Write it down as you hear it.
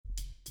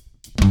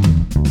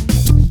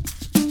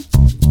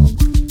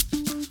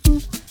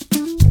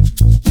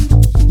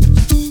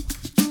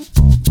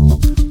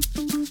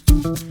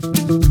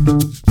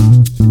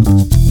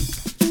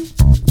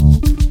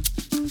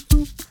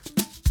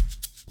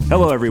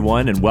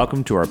everyone, and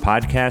welcome to our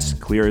podcast,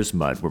 Clear as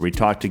Mud, where we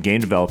talk to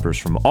game developers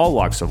from all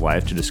walks of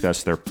life to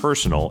discuss their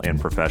personal and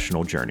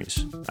professional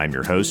journeys. I'm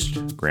your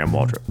host, Graham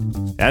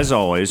Waldrop. As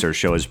always, our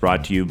show is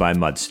brought to you by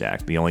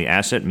Mudstack, the only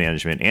asset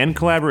management and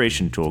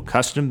collaboration tool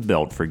custom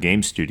built for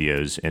game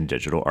studios and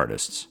digital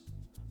artists.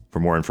 For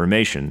more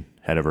information,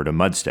 head over to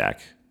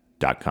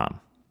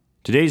mudstack.com.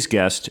 Today's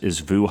guest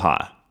is Vu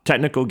Ha,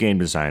 technical game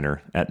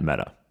designer at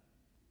Meta.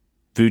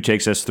 Vu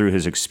takes us through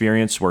his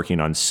experience working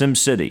on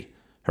SimCity,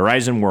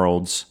 Horizon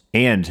Worlds,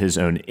 and his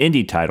own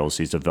indie titles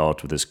he's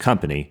developed with his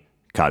company,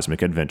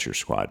 Cosmic Adventure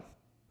Squad.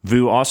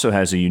 Vu also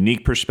has a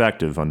unique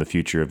perspective on the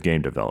future of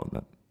game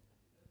development.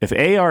 If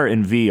AR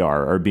and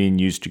VR are being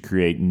used to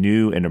create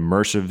new and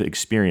immersive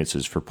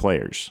experiences for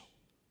players,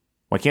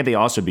 why can't they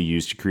also be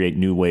used to create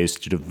new ways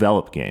to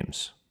develop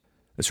games?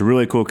 It's a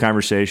really cool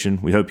conversation.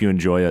 We hope you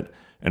enjoy it,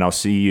 and I'll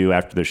see you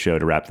after the show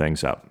to wrap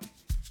things up.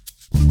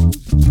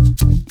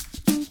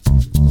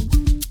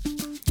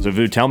 So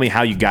Vu, tell me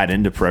how you got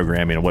into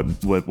programming and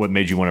what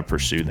made you want to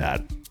pursue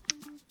that.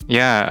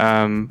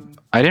 Yeah,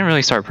 I didn't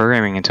really start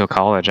programming until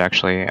college,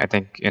 actually. I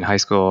think in high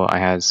school I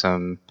had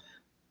some,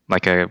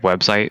 like a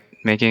website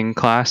making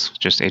class,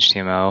 just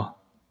HTML,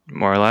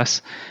 more or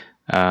less.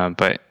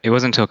 But it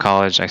wasn't until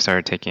college I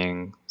started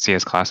taking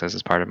CS classes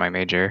as part of my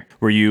major.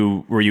 Were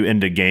you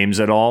into games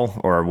at all,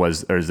 or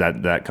does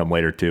that come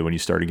later too when you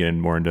started getting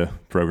more into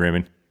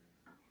programming?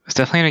 It's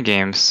definitely into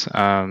games.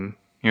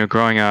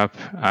 Growing up,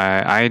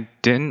 I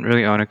didn't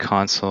really own a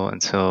console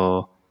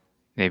until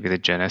maybe the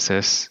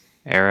Genesis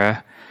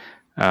era.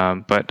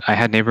 But I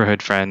had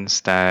neighborhood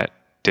friends that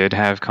did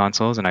have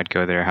consoles, and I'd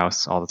go to their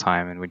house all the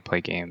time and we'd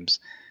play games.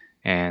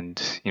 And,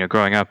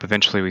 growing up,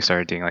 eventually we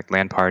started doing like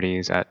LAN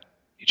parties at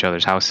each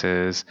other's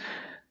houses,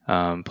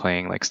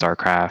 playing like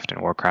StarCraft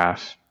and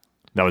Warcraft.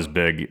 That was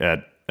big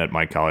at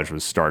my college,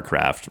 was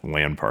StarCraft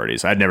LAN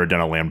parties. I'd never done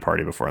a LAN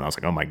party before, and I was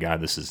like, oh my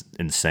God, this is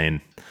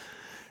insane.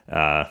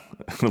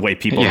 The way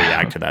people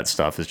react to that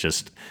stuff is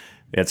just,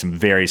 we had some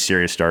very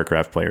serious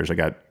StarCraft players. I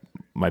got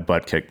my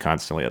butt kicked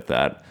constantly at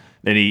that.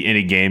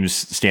 Any games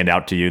stand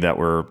out to you that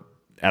were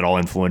at all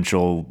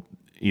influential,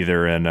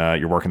 either in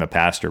your work in the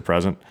past or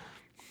present?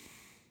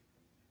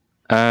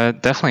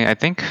 Definitely. I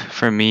think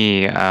for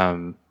me,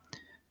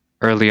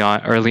 early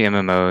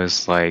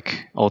MMOs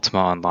like Ultima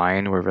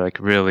Online were like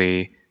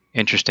really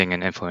interesting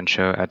and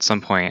influential. At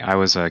some point, I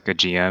was like a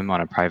GM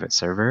on a private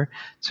server,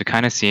 so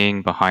kind of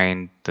seeing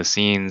behind the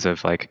scenes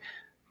of like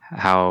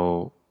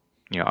how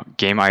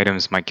game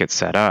items might get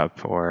set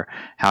up, or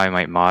how I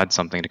might mod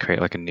something to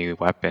create like a new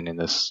weapon in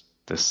this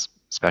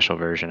special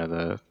version of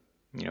the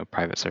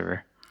private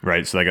server.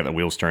 Right. So that got the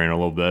wheels turning a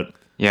little bit.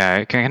 Yeah,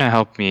 it kind of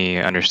helped me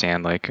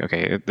understand, like,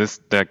 okay,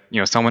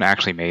 someone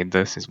actually made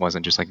this. It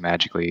wasn't just like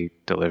magically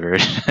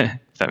delivered.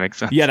 If that makes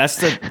sense. Yeah, that's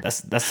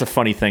the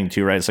funny thing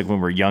too, right? It's like when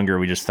we're younger,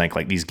 we just think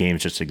like these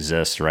games just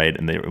exist, right?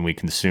 And we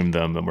consume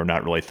them, and we're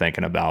not really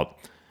thinking about,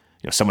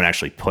 someone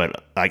actually put,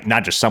 like,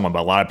 not just someone, but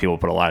a lot of people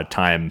put a lot of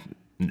time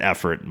and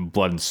effort and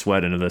blood and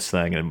sweat into this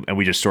thing, and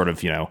we just sort of,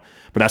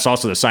 but that's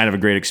also the sign of a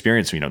great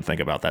experience when you don't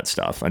think about that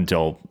stuff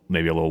until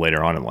maybe a little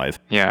later on in life.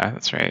 Yeah,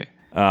 that's right.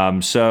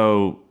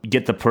 So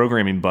get the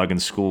programming bug in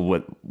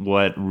school.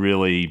 What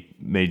really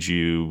made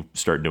you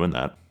start doing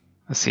that?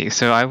 Let's see.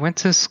 So I went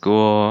to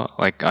school,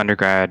 like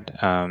undergrad,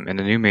 in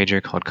a new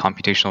major called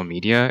computational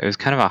media. It was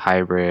kind of a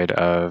hybrid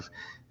of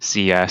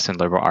CS and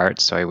liberal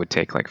arts. So I would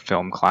take like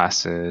film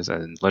classes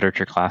and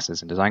literature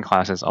classes and design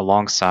classes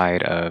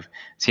alongside of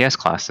CS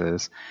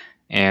classes.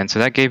 And so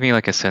that gave me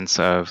like a sense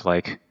of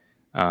like,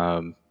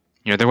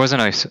 there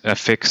wasn't a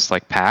fixed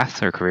like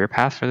path or career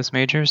path for this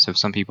major. So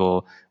some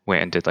people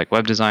went and did like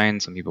web design,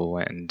 some people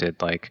went and did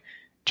like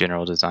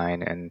general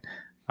design, and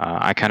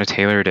I kind of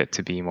tailored it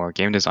to be more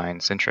game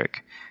design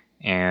centric.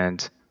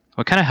 And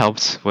what kind of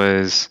helped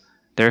was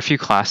there are a few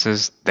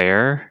classes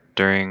there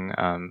during,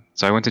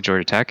 so I went to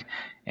Georgia Tech,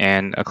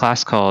 and a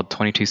class called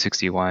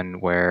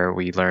 2261 where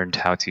we learned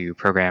how to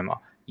program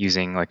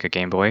using like a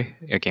Game Boy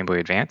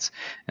Advance.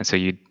 And so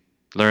you'd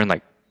learn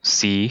like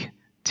C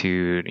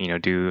to,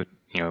 do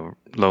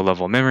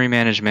low-level memory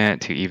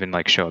management, to even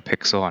like show a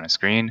pixel on a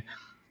screen.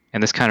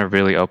 And this kind of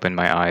really opened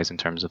my eyes in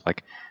terms of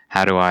like,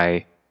 how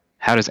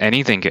does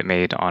anything get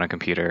made on a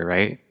computer,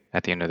 right?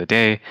 At the end of the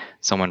day,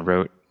 someone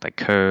wrote like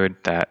code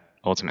that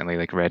ultimately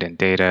like read in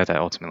data that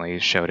ultimately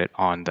showed it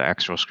on the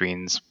actual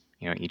screens.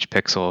 Each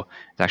pixel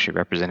is actually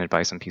represented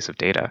by some piece of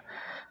data.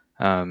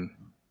 So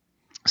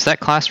that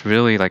class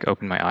really like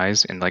opened my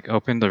eyes and like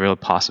opened the real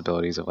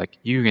possibilities of like,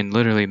 you can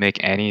literally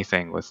make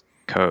anything with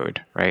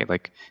code, right?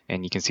 Like,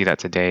 and you can see that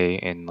today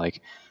in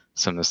like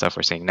some of the stuff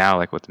we're seeing now,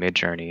 like with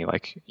Midjourney.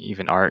 Like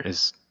even art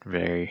is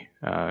very,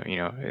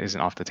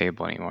 isn't off the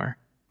table anymore.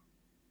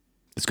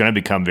 It's going to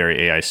become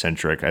very AI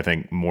centric, I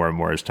think, more and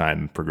more as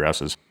time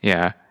progresses.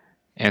 Yeah,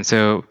 and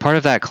so part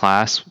of that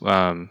class,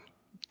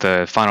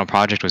 the final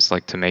project was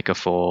like to make a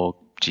full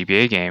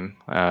GBA game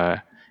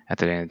at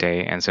the end of the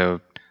day, and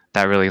so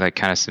that really like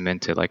kind of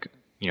cemented like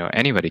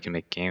anybody can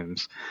make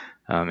games,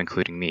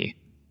 including me.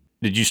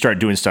 Did you start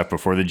doing stuff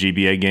before the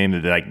GBA game?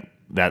 Did like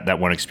that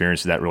one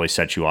experience, did that really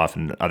set you off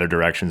in other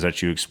directions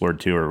that you explored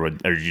too, or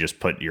did you just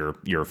put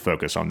your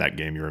focus on that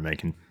game you were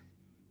making?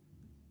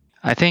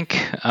 I think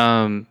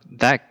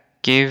that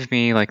gave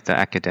me like the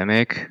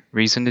academic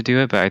reason to do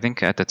it, but I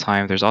think at the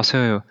time there's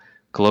also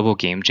Global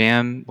Game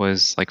Jam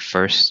was like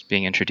first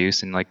being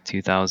introduced in like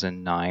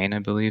 2009, I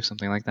believe,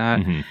 something like that.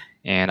 Mm-hmm.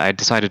 And I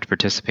decided to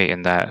participate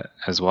in that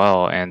as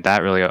well, and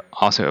that really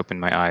also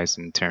opened my eyes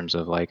in terms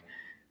of like,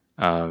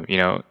 you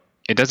know,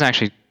 it doesn't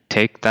actually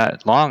take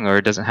that long, or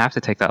it doesn't have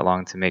to take that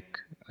long to make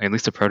at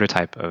least a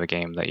prototype of a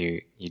game that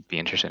you'd be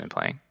interested in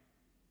playing.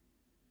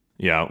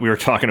 Yeah, we were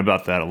talking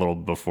about that a little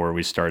before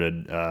we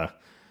started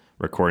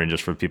recording,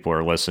 just for people who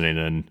are listening,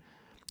 and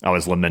I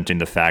was lamenting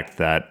the fact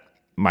that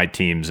my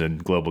teams in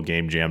Global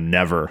Game Jam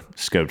never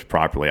scoped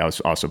properly. I was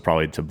also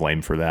probably to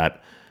blame for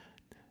that.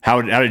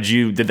 How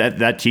did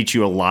that teach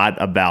you a lot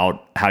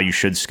about how you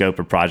should scope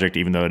a project,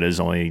 even though it is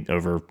only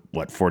over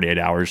 48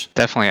 hours?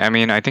 Definitely. I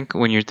mean, I think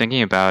when you're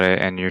thinking about it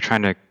and you're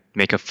trying to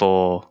make a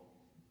full,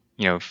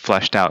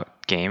 fleshed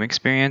out game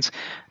experience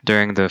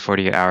during the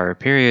 48-hour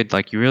period,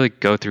 like you really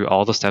go through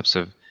all the steps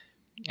of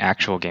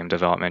actual game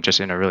development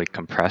just in a really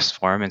compressed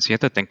form. And so you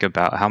have to think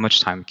about how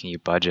much time can you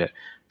budget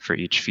for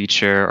each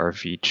feature or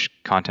for each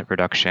content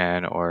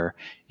production, or,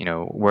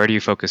 where do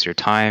you focus your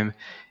time?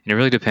 And it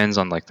really depends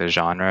on like the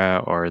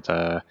genre or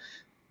the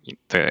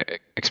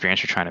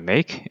experience you're trying to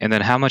make. And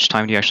then how much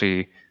time do you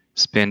actually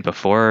spend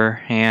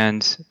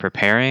beforehand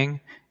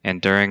preparing,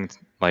 and during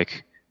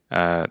like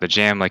the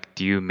jam, like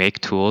do you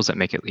make tools that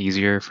make it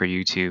easier for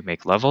you to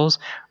make levels,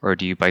 or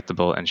do you bite the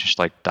bullet and just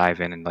like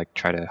dive in and like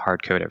try to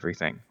hard code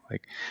everything?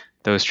 Like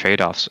those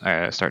trade-offs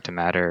start to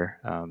matter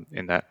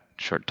in that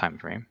short time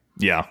frame.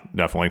 Yeah,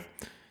 definitely.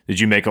 Did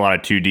you make a lot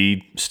of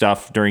 2D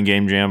stuff during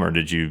Game Jam, or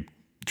did you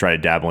try to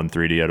dabble in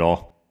 3D at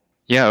all?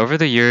 Yeah, over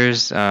the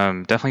years,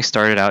 definitely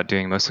started out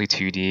doing mostly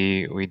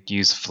 2D. We'd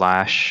use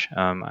Flash.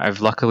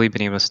 I've luckily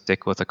been able to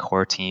stick with a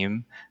core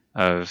team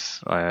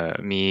of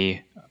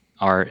me,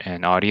 art,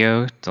 and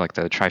audio, like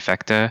the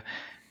trifecta.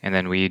 And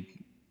then we'd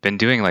been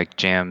doing like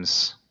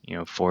jams,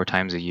 4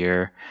 times a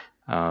year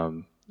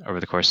over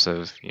the course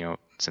of,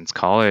 since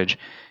college.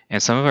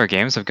 And some of our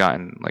games have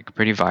gotten like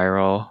pretty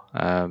viral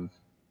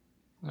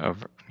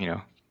over,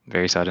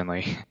 very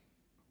suddenly.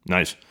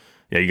 Nice.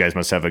 Yeah, you guys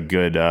must have a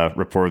good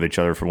rapport with each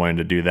other for wanting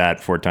to do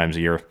that 4 times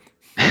a year.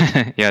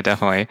 Yeah,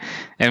 definitely.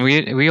 And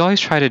we always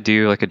try to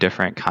do like a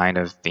different kind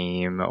of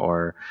theme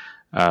or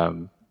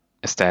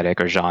aesthetic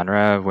or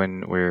genre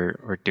when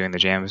we're doing the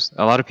jams.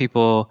 A lot of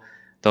people,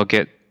 they'll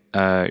get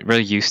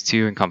really used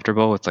to and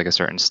comfortable with like a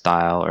certain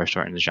style or a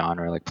certain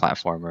genre, like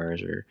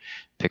platformers or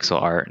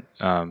pixel art.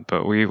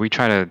 But we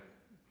try to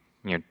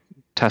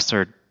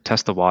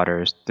test the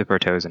waters, dip our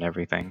toes in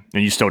everything.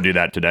 And you still do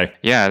that today?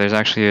 Yeah, there's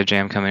actually a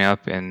jam coming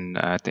up in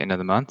at the end of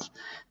the month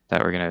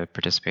that we're going to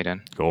participate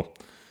in. Cool.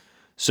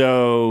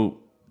 So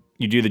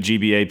you do the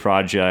GBA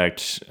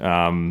project.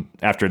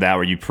 After that,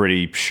 were you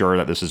pretty sure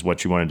that this is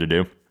what you wanted to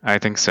do? I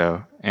think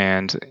so.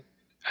 And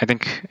I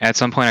think at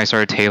some point I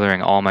started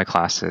tailoring all my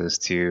classes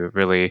to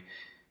really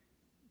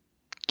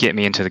get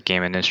me into the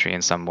game industry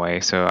in some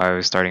way. So I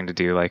was starting to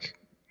do like,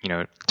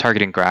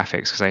 targeting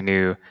graphics, because I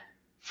knew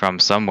from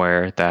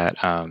somewhere that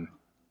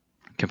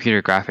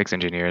computer graphics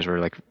engineers were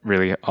like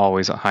really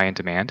always high in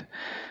demand.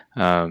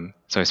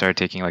 So I started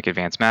taking like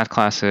advanced math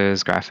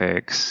classes,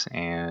 graphics,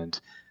 and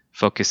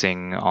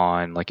focusing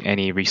on like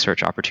any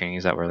research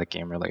opportunities that were like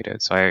game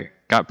related. So I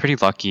got pretty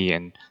lucky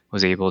and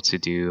was able to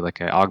do like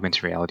an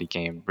augmented reality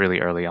game really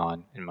early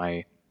on in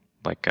my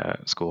like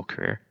school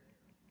career.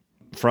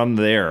 From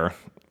there,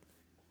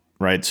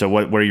 right? So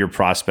what are your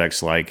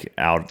prospects like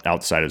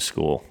outside of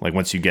school? Like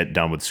once you get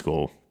done with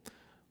school,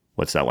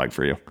 what's that like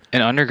for you?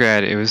 In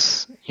undergrad, it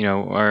was,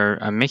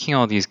 I'm making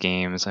all these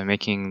games, I'm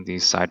making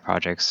these side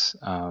projects.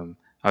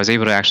 I was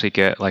able to actually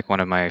get like one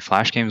of my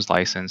Flash games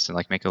licensed and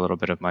like make a little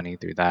bit of money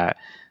through that.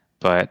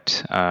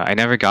 But I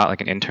never got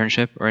like an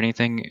internship or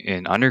anything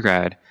in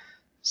undergrad.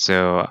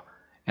 So,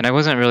 and I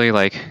wasn't really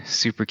like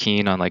super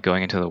keen on like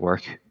going into the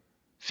work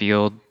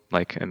field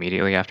like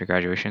immediately after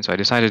graduation. So I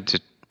decided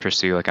to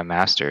pursue like a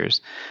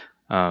master's,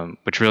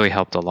 which really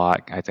helped a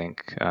lot, I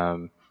think,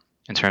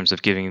 in terms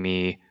of giving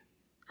me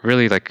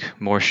really like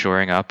more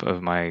shoring up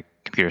of my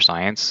computer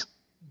science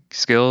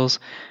skills,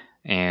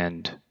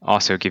 and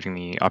also giving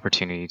me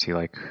opportunity to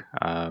like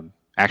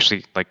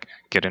actually like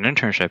get an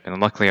internship. And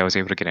luckily I was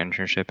able to get an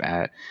internship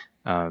at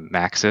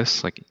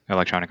Maxis, like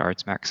Electronic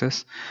Arts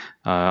Maxis,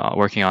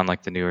 working on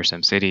like the newer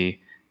SimCity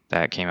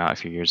that came out a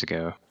few years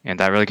ago. And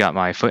that really got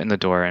my foot in the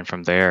door. And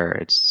from there,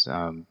 it's,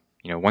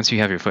 once you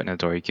have your foot in the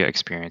door, you get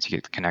experience, you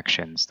get the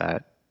connections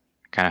that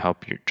kind of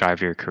help you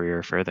drive your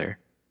career further.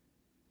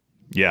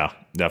 Yeah,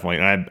 definitely.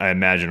 And I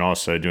imagine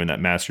also doing that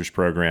master's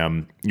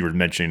program, you were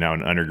mentioning now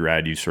in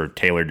undergrad, you sort of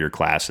tailored your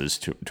classes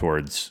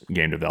towards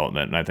game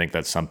development. And I think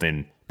that's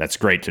something that's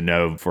great to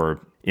know for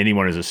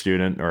anyone who's a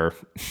student or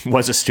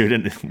was a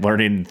student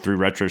learning through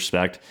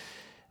retrospect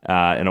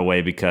in a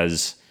way,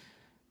 because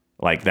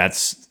Like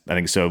that's, I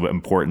think, so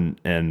important.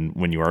 And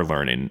when you are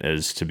learning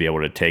is to be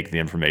able to take the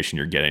information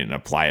you're getting and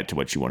apply it to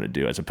what you want to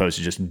do, as opposed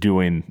to just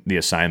doing the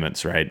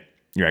assignments, right?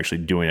 You're actually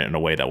doing it in a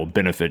way that will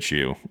benefit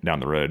you down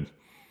the road.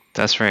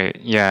 That's right.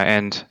 Yeah.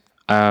 And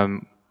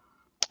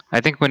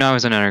I think when I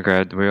was an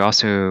undergrad, we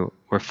also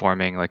were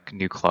forming like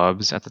new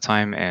clubs at the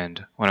time.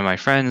 And one of my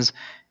friends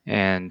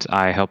and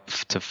I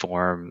helped to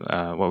form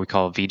what we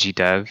call VG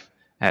Dev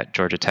at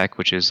Georgia Tech,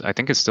 which is, I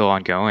think it's still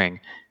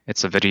ongoing.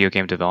 It's a video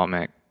game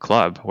development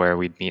club where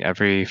we'd meet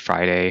every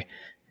Friday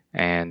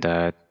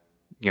and,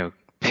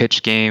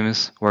 pitch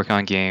games, work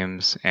on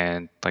games,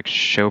 and like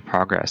show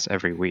progress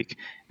every week.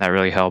 That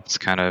really helped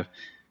kind of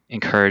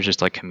encourage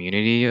just like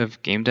community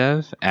of game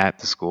dev at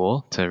the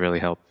school to really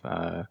help,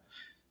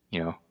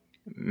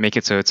 make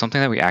it so it's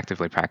something that we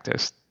actively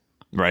practice.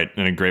 Right.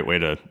 And a great way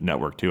to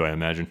network too, I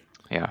imagine.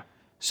 Yeah.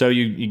 So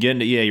you get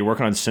into EA, you're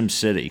working on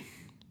SimCity.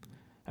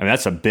 I mean,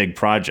 that's a big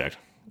project.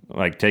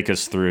 Like take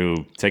us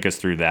through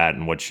that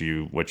and what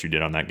you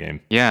did on that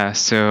game. Yeah,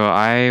 so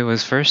I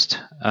was first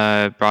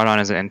brought on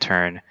as an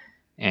intern,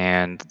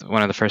 and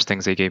one of the first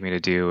things they gave me to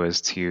do was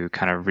to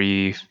kind of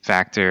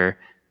refactor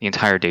the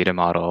entire data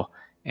model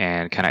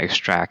and kind of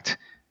extract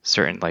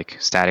certain like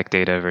static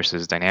data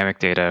versus dynamic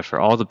data for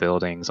all the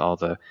buildings, all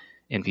the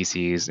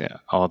NPCs,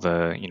 all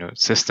the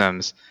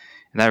systems,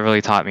 and that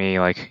really taught me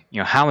like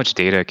how much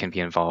data can be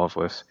involved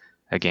with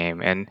a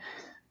game. And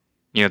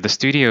the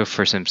studio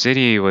for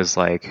SimCity was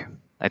like,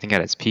 I think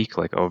at its peak,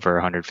 like over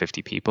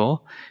 150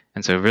 people.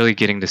 And so really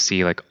getting to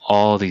see like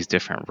all these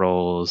different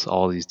roles,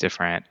 all these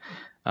different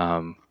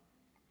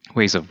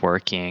ways of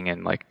working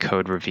and like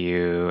code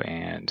review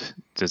and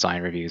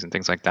design reviews and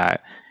things like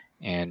that.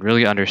 And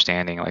really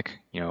understanding like,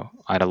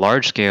 at a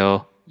large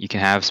scale, you can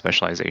have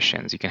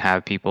specializations. You can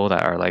have people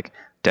that are like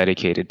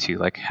dedicated to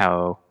like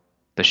how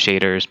the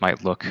shaders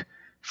might look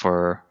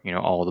for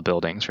all the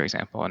buildings, for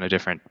example, and a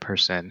different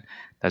person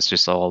that's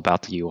just all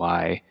about the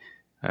UI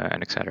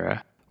and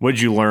etc. What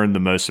did you learn the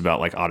most about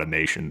like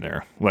automation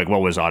there? Like what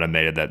was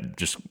automated that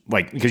just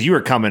like, because you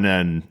were coming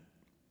in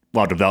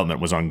while development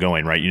was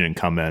ongoing, right? You didn't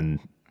come in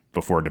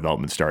before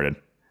development started.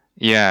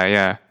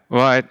 Yeah.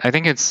 Well, I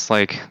think it's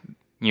like,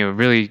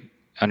 really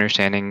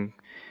understanding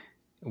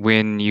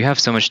when you have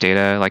so much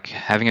data, like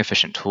having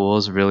efficient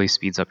tools really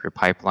speeds up your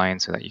pipeline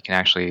so that you can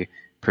actually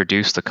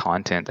produce the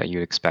content that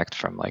you'd expect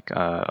from like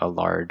a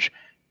large,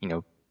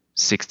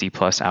 60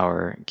 plus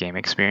hour game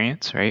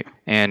experience, right?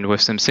 And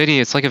with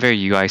SimCity, it's like a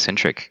very UI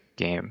centric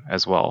game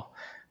as well,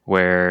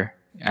 where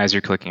as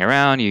you're clicking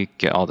around, you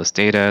get all this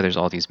data, there's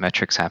all these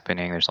metrics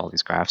happening, there's all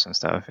these graphs and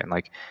stuff. And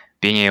like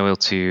being able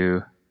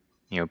to,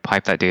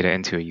 pipe that data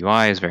into a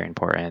UI is very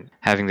important.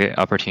 Having the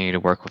opportunity to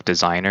work with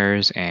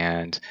designers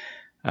and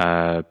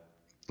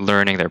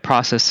learning their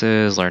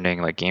processes,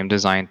 learning like game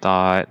design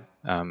thought.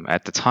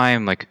 At the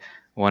time, like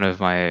one of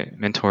my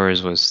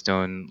mentors was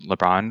Stone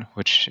LeBron,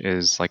 which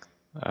is like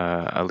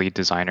a lead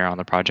designer on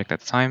the project at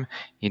the time.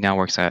 He now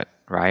works at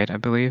Riot, I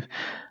believe.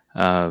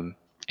 And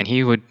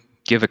he would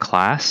give a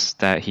class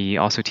that he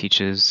also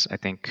teaches, I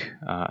think,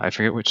 I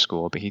forget which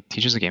school, but he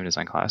teaches a game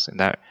design class. And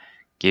that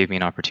gave me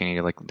an opportunity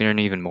to like learn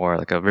even more,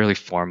 like a really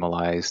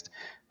formalized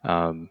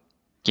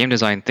game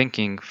design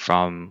thinking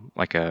from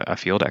like a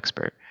field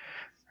expert,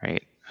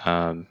 right?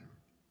 And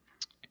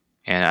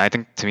I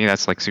think to me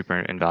that's like super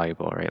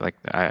invaluable, right? Like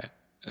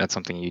that's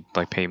something you'd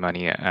like pay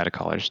money at a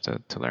college to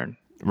learn.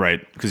 Right.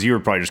 Because you were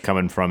probably just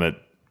coming from it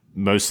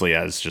mostly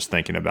as just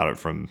thinking about it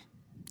from,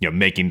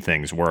 making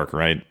things work,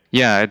 right?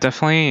 Yeah, it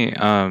definitely.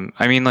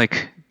 I mean,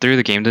 like through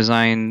the game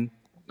design,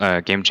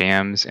 game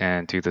jams,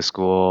 and through the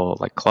school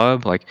like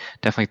club, like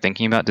definitely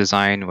thinking about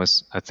design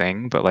was a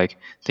thing. But like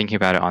thinking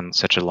about it on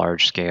such a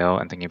large scale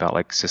and thinking about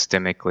like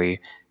systemically,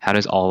 how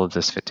does all of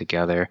this fit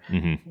together?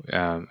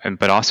 Mm-hmm.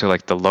 But also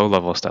like the low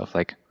level stuff,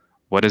 like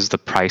what is the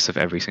price of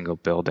every single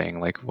building?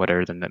 Like what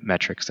are the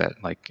metrics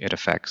that like it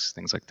affects?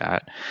 Things like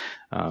that.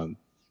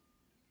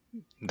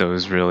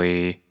 Those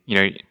really,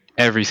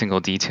 every single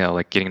detail,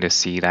 like getting to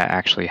see that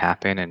actually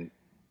happen and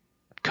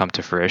come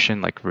to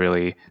fruition, like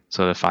really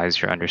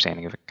solidifies your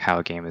understanding of how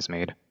a game is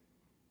made.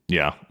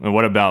 Yeah. And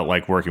what about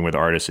like working with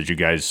artists? Did you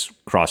guys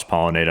cross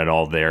pollinate at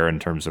all there in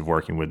terms of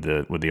working with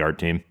the art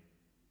team?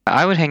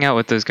 I would hang out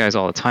with those guys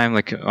all the time.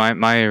 Like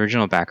my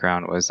original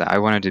background was that I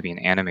wanted to be an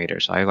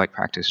animator, so I like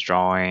practiced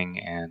drawing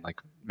and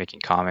like making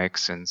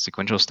comics and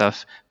sequential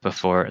stuff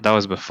before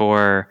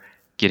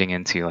getting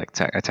into like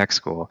a tech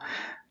school.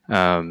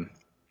 And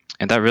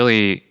that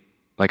really,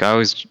 like I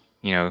was,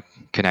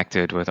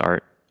 connected with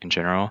art in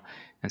general.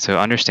 And so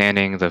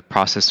understanding the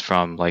process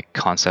from like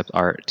concept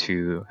art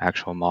to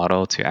actual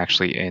model to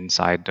actually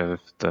inside of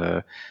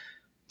the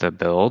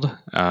build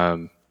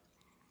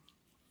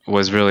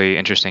was really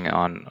interesting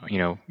on,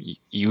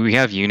 we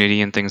have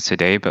Unity and things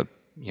today, but,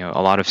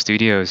 a lot of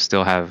studios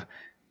still have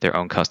their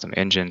own custom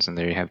engines and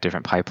they have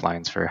different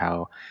pipelines for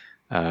how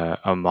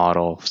a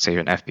model, say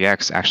an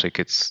FBX, actually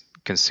gets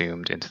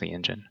consumed into the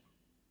engine.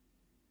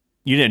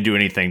 You didn't do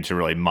anything to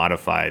really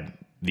modify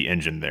the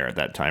engine there at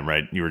that time,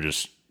 right?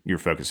 You're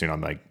focusing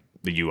on like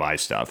the UI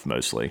stuff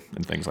mostly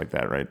and things like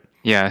that, right?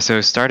 Yeah,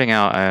 so starting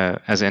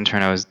out as an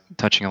intern, I was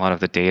touching a lot of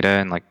the data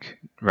and like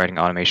writing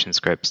automation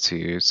scripts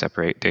to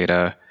separate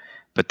data.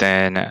 But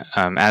then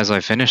as I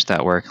finished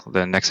that work,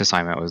 the next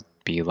assignment would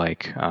be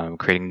like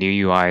creating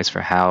new UIs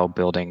for how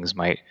buildings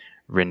might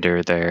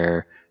render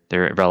their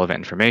relevant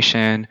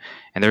information.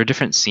 And there were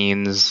different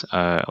scenes,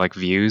 like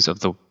views of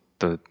the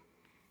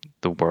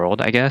the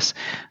world, I guess,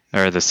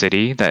 or the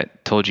city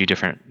that told you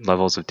different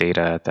levels of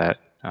data that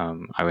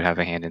I would have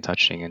a hand in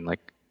touching and like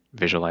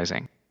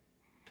visualizing.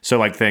 So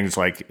like things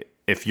like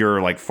if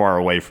you're like far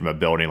away from a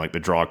building, like the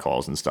draw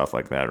calls and stuff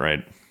like that,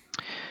 right?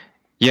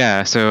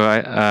 Yeah, so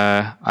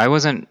I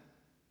wasn't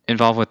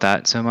involved with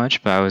that so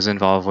much, but I was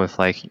involved with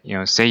like,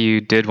 say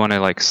you did want to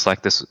like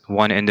select this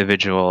one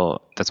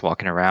individual that's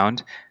walking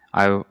around.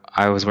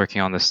 I was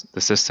working on the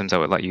systems that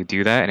would let you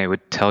do that, and it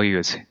would tell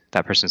you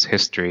that person's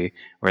history,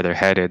 where they're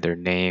headed, their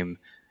name,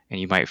 and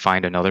you might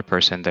find another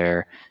person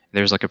there.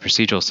 There's like a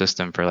procedural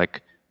system for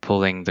like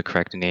pulling the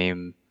correct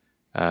name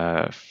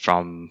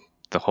from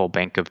the whole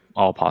bank of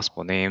all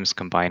possible names,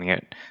 combining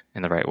it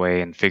in the right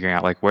way, and figuring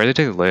out like where did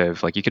they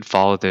live. Like you could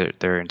follow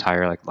their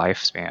entire like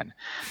lifespan,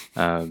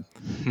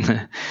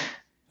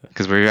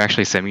 because we were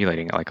actually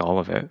simulating like all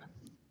of it.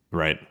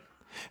 Right.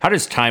 How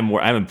does time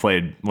work? I haven't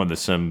played one of the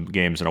Sim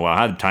games in a while.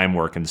 How did time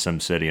work in Sim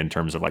City in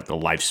terms of like the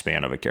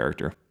lifespan of a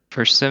character?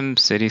 For Sim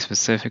City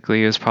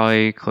specifically, it was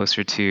probably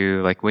closer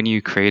to like when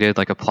you created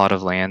like a plot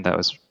of land that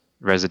was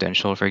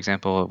residential, for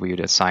example, we would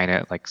assign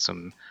it like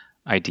some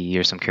ID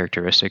or some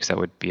characteristics that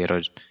would be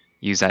able to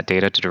use that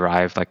data to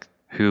derive like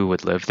who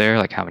would live there,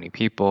 like how many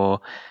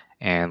people,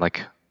 and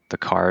like the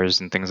cars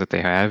and things that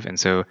they have. And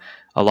so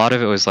a lot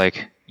of it was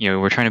like,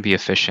 we're trying to be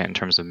efficient in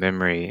terms of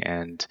memory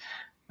and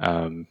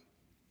um,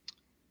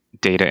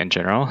 data in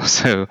general.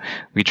 So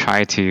we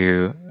try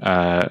to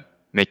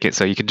make it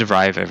so you can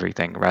derive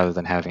everything rather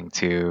than having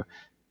to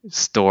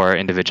store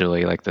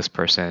individually like this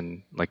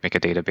person, like make a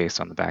database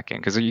on the back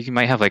end, because you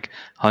might have like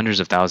hundreds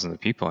of thousands of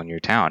people in your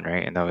town,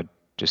 right? And that would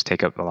just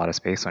take up a lot of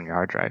space on your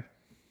hard drive.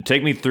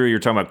 Take me through, you're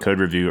talking about code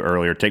review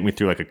earlier. Take me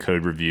through like a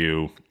code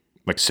review,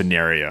 like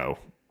scenario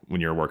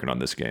when you're working on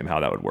this game, how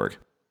that would work.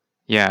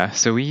 Yeah,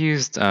 so we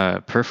used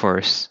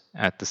Perforce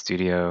at the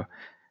studio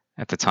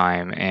at the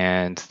time,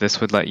 and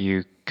this would let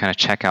you kind of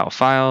check out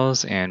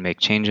files and make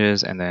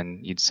changes, and then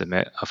you'd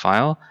submit a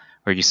file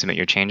where you submit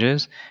your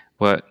changes.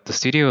 What the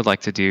studio would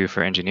like to do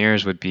for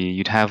engineers would be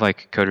you'd have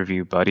like code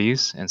review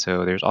buddies, and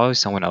so there's always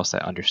someone else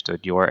that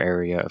understood your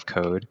area of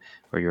code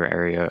or your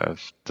area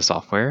of the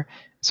software.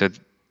 So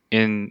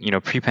in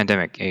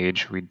pre-pandemic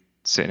age, we'd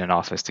sit in an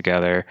office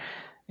together,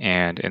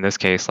 and in this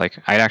case, like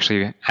I'd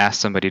actually ask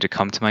somebody to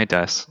come to my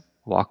desk,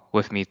 walk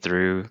with me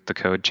through the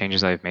code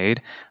changes I've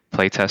made,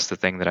 play test the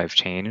thing that I've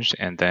changed,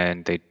 and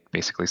then they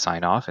basically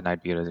sign off, and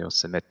I'd be able to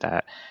submit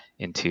that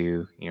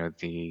into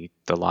the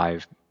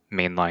live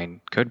mainline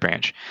code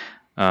branch.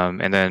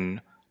 And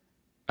then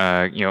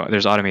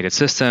there's automated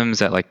systems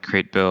that like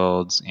create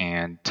builds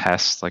and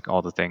test like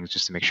all the things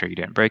just to make sure you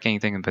didn't break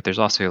anything. But there's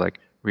also like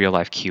real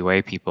life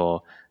QA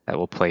people that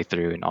will play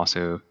through and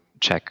also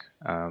check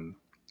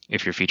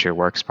if your feature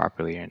works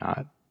properly or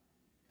not.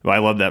 Well, I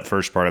love that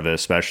first part of it,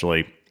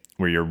 especially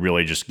where you're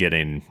really just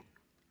getting,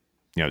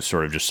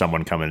 sort of just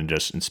someone come in and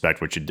just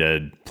inspect what you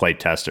did, play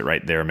test it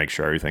right there, make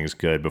sure everything's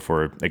good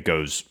before it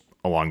goes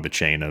along the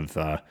chain of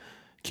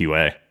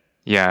QA.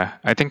 Yeah,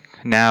 I think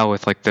now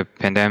with like the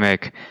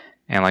pandemic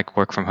and like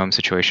work from home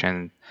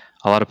situation,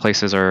 a lot of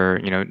places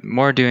are,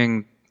 more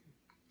doing,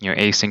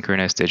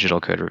 asynchronous digital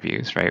code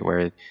reviews, right?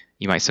 Where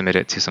you might submit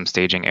it to some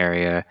staging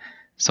area,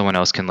 someone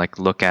else can like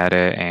look at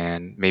it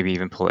and maybe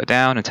even pull it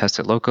down and test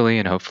it locally,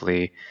 and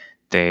hopefully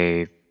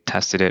they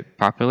tested it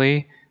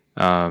properly,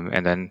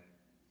 and then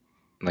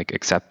like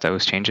accept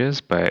those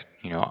changes. But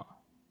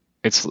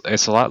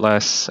it's a lot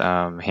less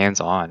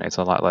hands-on. It's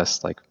a lot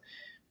less like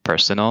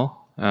personal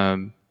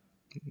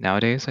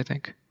nowadays, I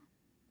think.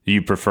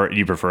 You prefer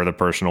the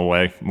personal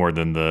way more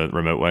than the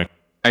remote way?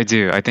 I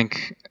do. I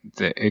think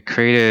that it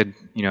created,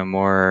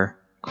 more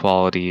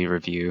quality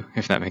review,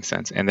 if that makes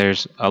sense. And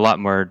there's a lot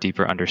more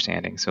deeper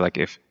understanding. So like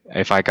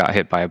if I got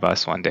hit by a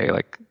bus one day,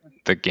 like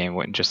the game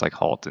wouldn't just like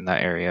halt in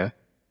that area.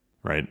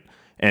 Right.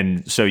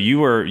 And so you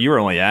were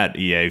only at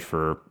EA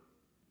for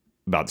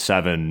about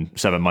seven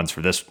months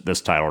for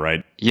this title,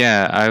 right?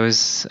 Yeah, I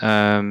was.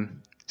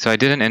 So I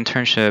did an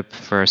internship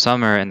for a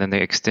summer, and then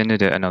they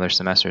extended it another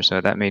semester. So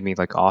that made me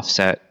like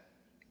offset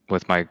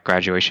with my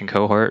graduation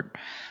cohort.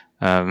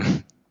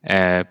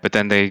 But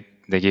then they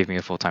gave me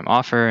a full time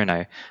offer,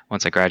 and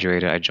once I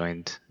graduated, I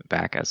joined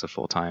back as a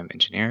full time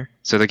engineer.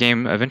 So the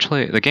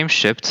game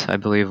shipped, I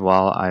believe,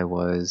 while I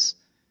was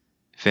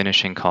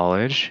finishing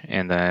college,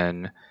 and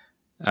then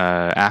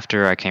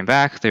after I came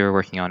back, they were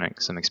working on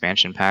some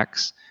expansion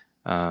packs.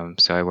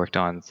 So I worked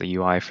on the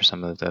UI for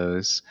some of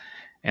those,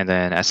 and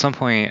then at some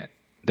point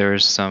there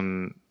was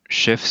some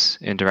shifts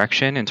in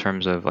direction in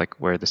terms of like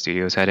where the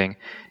studio is heading,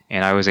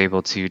 and I was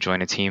able to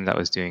join a team that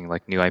was doing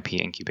like new IP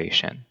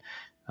incubation.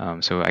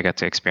 So I got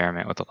to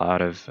experiment with a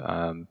lot of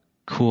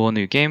cool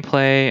new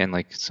gameplay and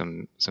like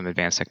some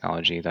advanced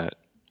technology that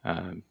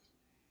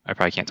I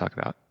probably can't talk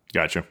about.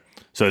 Gotcha.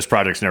 So this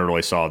project's never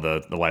really saw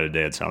the light of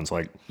day, it sounds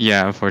like.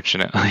 Yeah,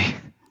 unfortunately.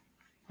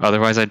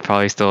 Otherwise, I'd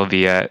probably still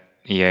be at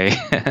EA.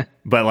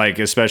 But like,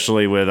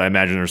 especially with, I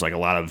imagine there's like a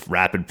lot of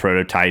rapid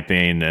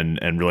prototyping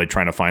and really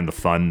trying to find the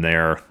fun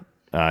there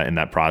in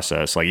that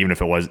process. Like, even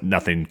if it was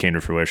nothing came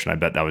to fruition, I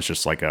bet that was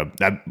just like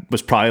that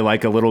was probably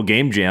like a little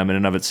game jam in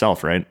and of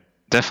itself, right?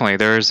 Definitely.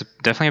 There's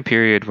definitely a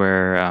period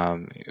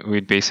where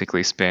we'd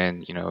basically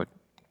spend,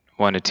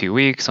 1 to 2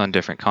 weeks on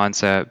different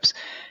concepts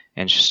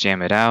and just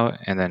jam it out.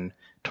 And then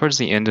towards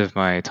the end of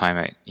my time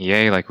at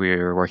EA, like we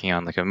were working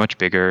on like a much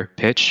bigger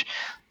pitch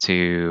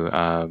to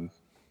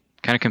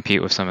kind of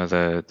compete with some of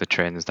the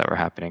trends that were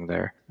happening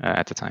there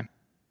at the time.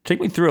 Take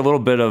me through a little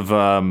bit of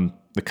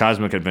the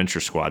Cosmic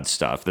Adventure Squad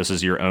stuff. This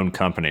is your own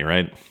company,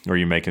 right? Or are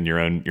you making your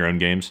own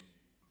games?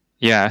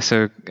 Yeah,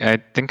 so I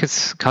think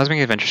it's Cosmic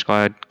Adventure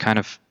Squad kind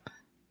of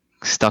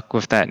stuck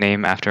with that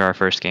name after our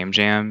first game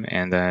jam,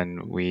 and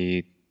then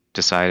we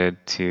decided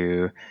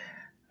to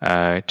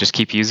just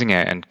keep using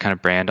it and kind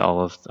of brand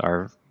all of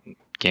our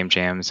game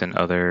jams and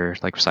other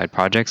like side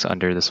projects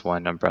under this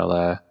one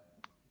umbrella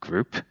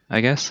group,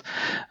 I guess.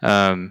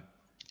 Yeah,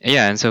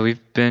 and so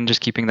we've been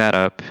just keeping that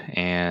up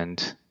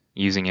and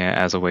using it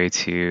as a way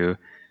to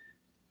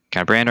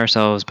kind of brand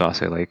ourselves, but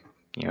also like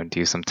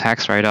do some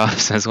tax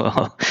write-offs as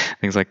well,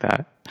 things like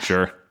that.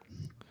 Sure.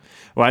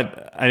 Well,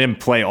 I didn't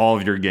play all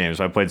of your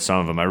games. I played some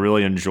of them. I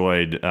really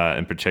enjoyed,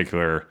 in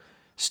particular,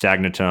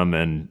 Stagnatum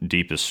and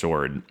Deepest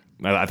Sword.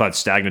 I thought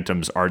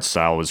Stagnatum's art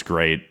style was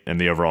great, and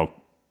the overall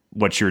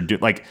what you're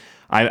doing. Like,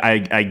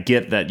 I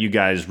get that you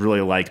guys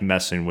really like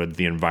messing with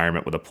the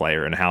environment with a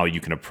player and how you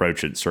can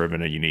approach it sort of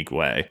in a unique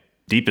way.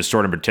 Deepest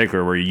Sword in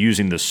particular, where you're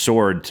using the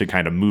sword to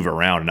kind of move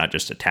around and not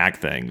just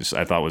attack things,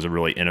 I thought was a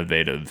really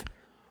innovative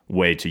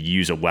way to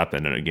use a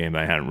weapon in a game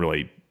I hadn't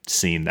really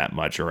seen that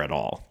much or at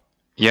all.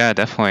 Yeah,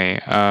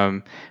 definitely.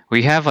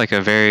 We have like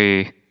a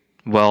very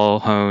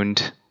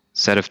well-honed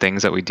set of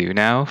things that we do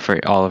now for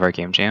all of our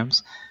game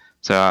jams.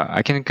 So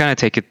I can kind of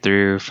take it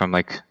through from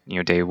like,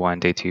 day 1,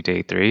 day 2,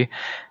 day 3.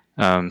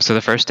 So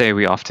the first day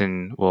we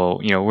often will,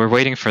 we're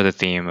waiting for the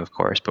theme, of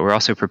course, but we're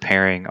also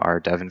preparing our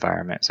dev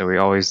environment. So we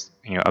always,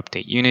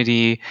 update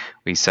Unity.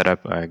 We set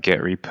up a Git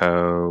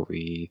repo.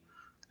 We,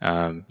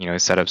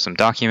 set up some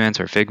documents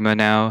or Figma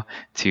now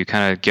to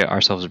kind of get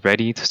ourselves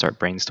ready to start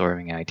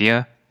brainstorming an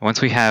idea. Once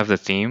we have the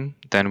theme,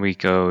 then we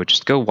go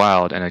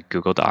wild in a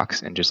Google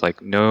Docs and just like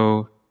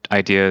no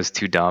idea is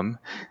too dumb,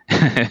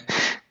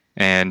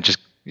 and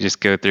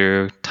just go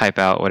through, type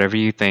out whatever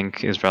you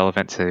think is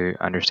relevant to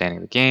understanding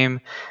the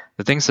game.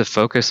 The things to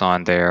focus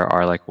on there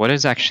are like, what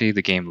is actually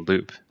the game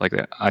loop? Like,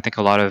 I think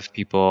a lot of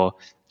people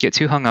get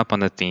too hung up on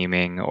the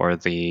theming or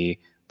the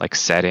like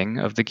setting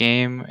of the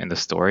game and the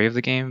story of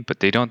the game, but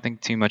they don't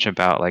think too much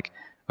about like,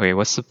 okay,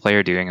 what's the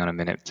player doing on a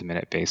minute to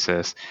minute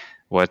basis?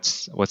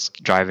 What's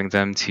driving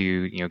them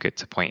to get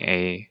to point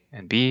A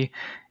and B,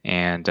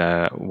 and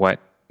what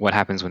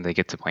happens when they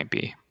get to point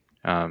B.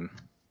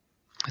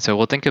 So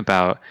we'll think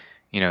about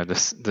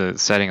the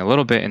setting a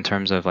little bit in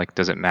terms of like,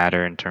 does it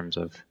matter in terms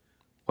of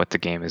what the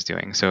game is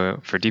doing? So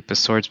for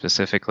Deepest Sword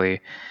specifically,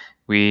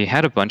 we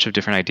had a bunch of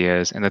different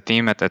ideas, and the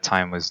theme at that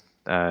time was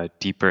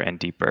deeper and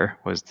deeper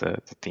was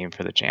the theme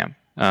for the jam.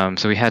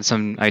 So we had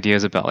some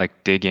ideas about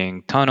like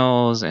digging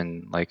tunnels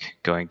and like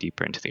going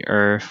deeper into the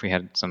earth. We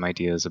had some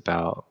ideas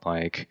about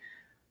like,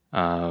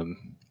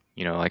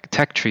 like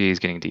tech trees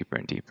getting deeper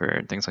and deeper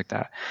and things like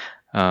that.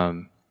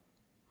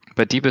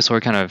 But Deepest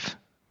Sword kind of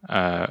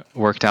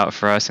worked out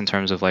for us in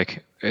terms of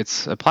like,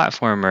 it's a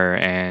platformer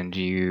and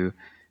you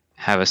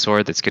have a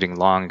sword that's getting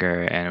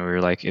longer. And we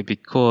were like, it'd be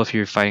cool if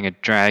you're fighting a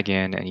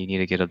dragon and you need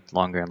to get a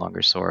longer and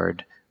longer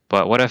sword.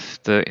 But what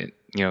if the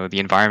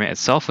environment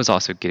itself was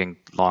also getting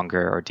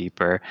longer or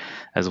deeper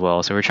as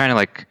well? So we're trying to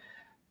like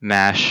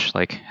mash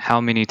like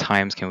how many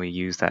times can we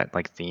use that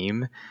like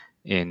theme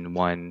in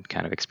one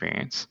kind of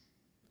experience.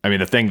 I mean,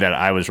 the thing that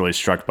I was really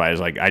struck by is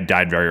like, I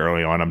died very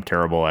early on. I'm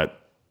terrible at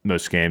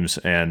most games,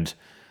 and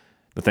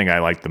the thing I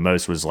liked the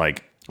most was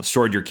like, the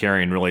sword you're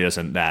carrying really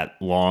isn't that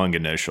long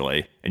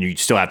initially, and you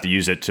still have to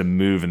use it to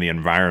move in the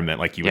environment.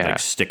 Like you would like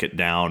stick it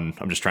down.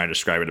 I'm just trying to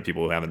describe it to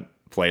people who haven't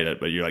played it,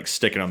 but you like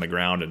stick it on the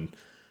ground and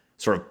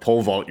sort of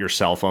pole vault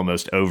yourself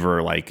almost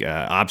over like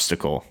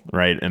obstacle,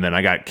 right? And then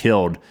I got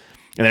killed,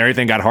 and then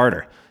everything got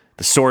harder.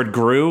 The sword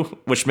grew,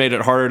 which made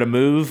it harder to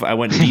move. I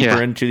went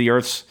deeper into the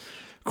Earth's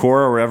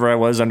core or wherever I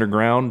was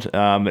underground,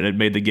 and it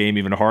made the game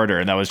even harder.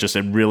 And that was just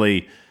a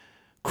really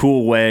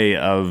cool way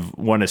of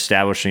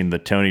establishing the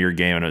tone of your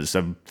game, and it was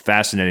a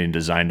fascinating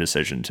design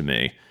decision to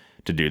me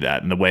to do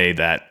that, and the way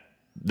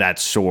that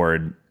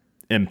sword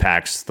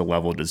impacts the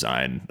level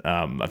design.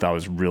 I thought it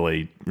was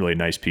really, really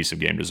nice piece of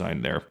game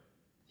design there.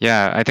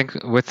 Yeah, I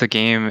think with the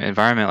game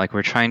environment, like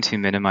we're trying to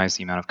minimize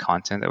the amount of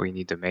content that we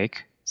need to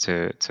make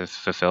to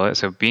fulfill it.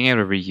 So being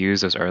able to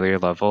reuse those earlier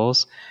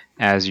levels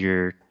as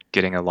you're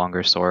getting a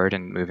longer sword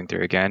and moving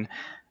through again,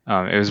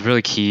 it was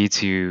really key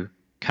to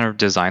kind of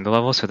design the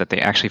level so that they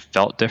actually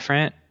felt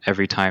different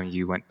every time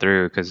you went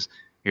through, because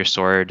your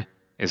sword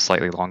is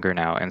slightly longer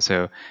now. And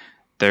so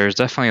there's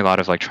definitely a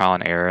lot of like trial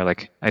and error.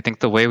 Like I think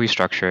the way we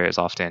structure it is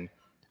often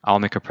I'll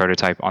make a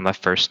prototype on the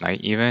first night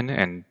even,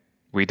 and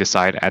we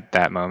decide at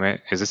that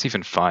moment, is this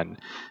even fun?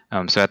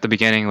 So at the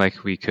beginning,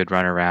 like we could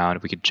run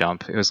around, we could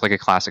jump. It was like a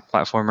classic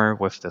platformer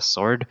with the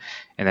sword.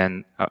 And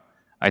then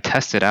I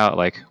tested out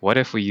like, what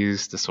if we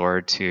use the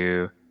sword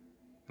to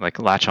like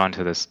latch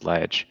onto this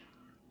ledge?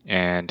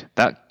 And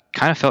that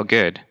kind of felt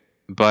good,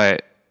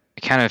 but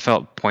it kind of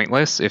felt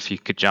pointless if you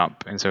could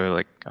jump. And so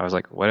like I was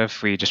like, what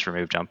if we just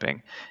remove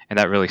jumping? And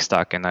that really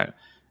stuck, and that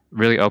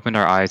really opened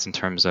our eyes in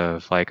terms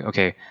of like,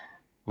 okay,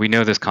 we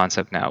know this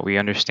concept now. We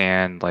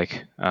understand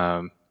like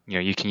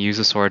you can use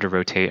a sword to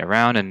rotate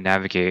around and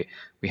navigate.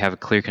 We have a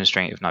clear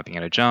constraint of not being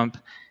able to jump,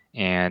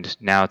 and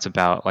now it's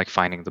about like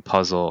finding the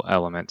puzzle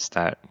elements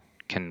that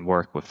can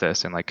work with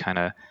this and like kind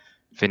of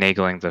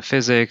finagling the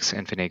physics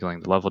and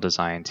finagling the level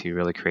design to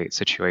really create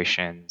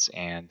situations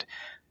and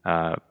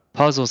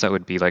puzzles that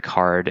would be like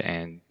hard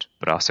and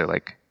but also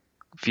like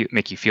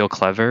make you feel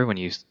clever when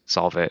you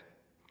solve it.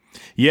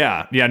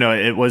 Yeah, no,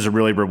 it was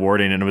really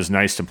rewarding, and it was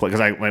nice to play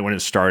because when it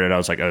started, I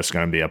was like, oh, it's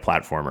going to be a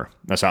platformer.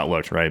 That's how it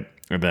looked, right?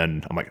 And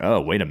then I'm like,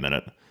 oh, wait a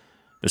minute,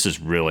 this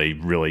is really,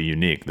 really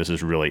unique. This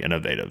is really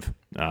innovative.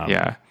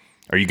 Yeah.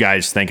 Are you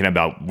guys thinking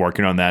about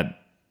working on that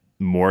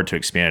more to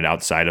expand it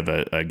outside of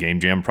a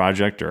game jam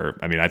project? Or,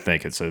 I mean, I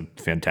think it's a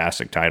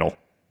fantastic title.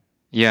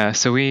 Yeah,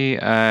 so we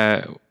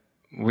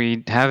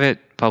have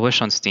it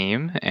published on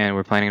Steam, and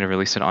we're planning to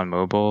release it on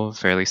mobile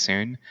fairly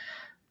soon.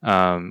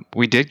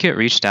 We did get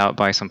reached out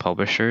by some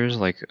publishers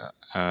like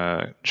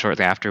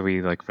shortly after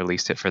we like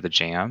released it for the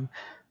jam,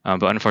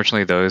 but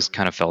unfortunately those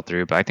kind of fell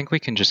through. But I think we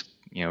can just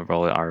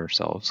roll it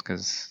ourselves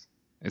because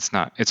it's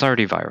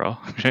already viral.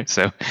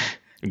 So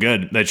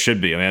good. That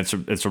should be. I mean,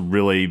 it's a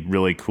really,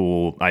 really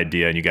cool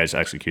idea, and you guys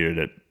executed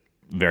it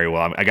very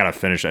well. I gotta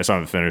finish it. I still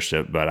haven't finished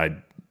it, but I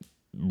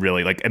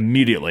really like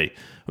immediately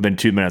within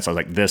 2 minutes I was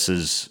like, this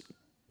is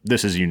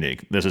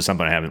unique. This is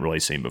something I haven't really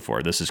seen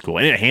before. This is cool,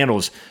 and it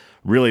handles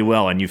really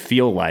well, and you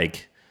feel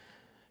like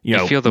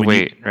you feel the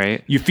weight,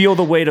 right? You feel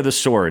the weight of the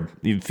sword.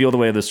 You feel the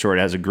weight of the sword.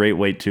 It has a great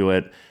weight to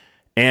it,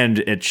 and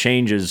it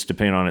changes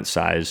depending on its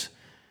size.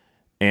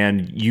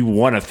 And you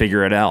want to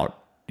figure it out.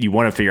 You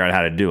want to figure out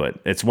how to do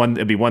it.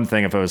 It'd be one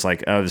thing if I was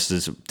like, oh, this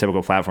is a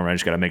typical platform. I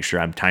just got to make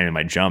sure I'm timing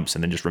my jumps,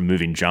 and then just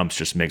removing jumps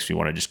just makes me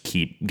want to just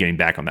keep getting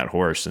back on that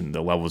horse. And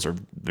the levels are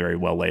very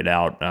well laid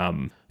out.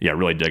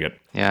 Really dig it.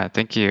 Yeah,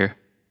 thank you.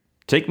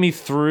 Take me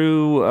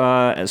through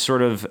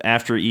sort of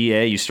after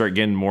EA, you start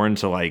getting more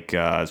into like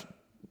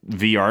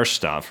VR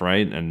stuff,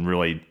 right? And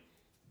really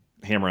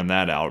hammering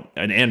that out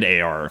and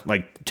AR.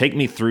 Like, take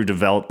me through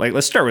like,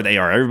 let's start with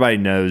AR. Everybody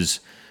knows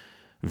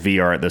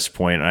VR at this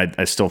point.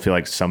 I still feel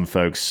like some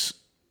folks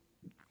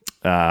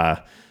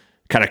kind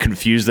of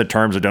confuse the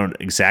terms or don't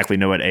exactly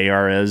know what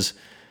AR is.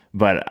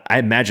 But I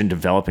imagine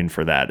developing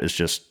for that is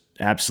just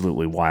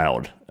absolutely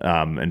wild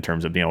in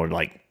terms of being able to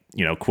like,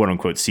 quote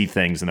unquote, see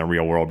things in the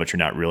real world, but you're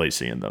not really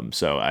seeing them.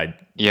 So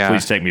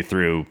please take me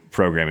through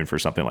programming for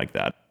something like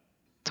that.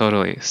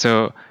 Totally.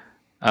 So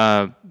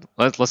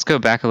let's go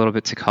back a little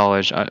bit to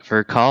college.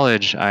 For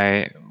college,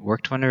 I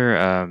worked under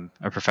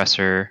a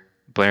professor,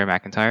 Blair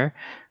McIntyre,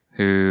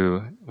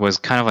 who was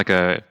kind of like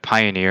a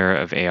pioneer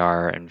of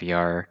AR and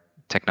VR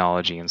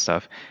technology and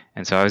stuff.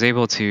 And so I was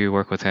able to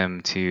work with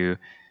him to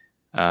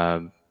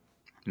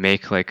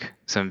make like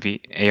some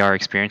AR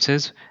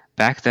experiences.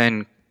 Back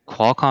then,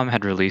 Qualcomm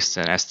had released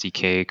an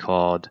SDK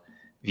called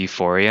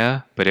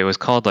Vuforia, but it was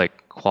called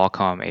like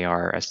Qualcomm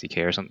AR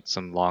SDK or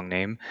some long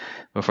name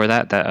before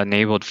that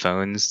enabled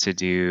phones to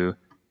do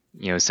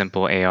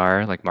simple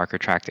AR, like marker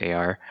tracked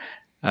AR,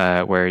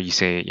 where you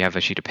say you have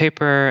a sheet of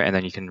paper and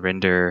then you can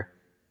render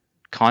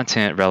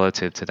content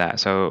relative to that.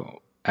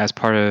 So as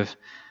part of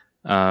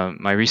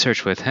my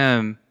research with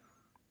him,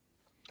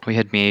 we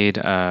had made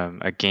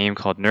a game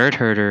called Nerd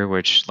Herder,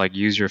 which like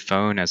use your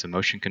phone as a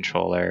motion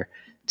controller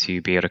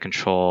to be able to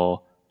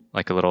control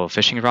like a little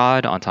fishing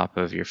rod on top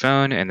of your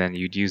phone, and then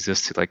you'd use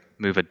this to like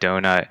move a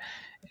donut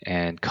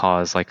and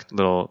cause like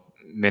little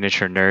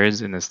miniature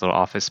nerds in this little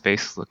office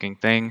space looking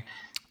thing.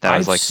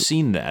 I've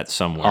seen that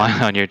somewhere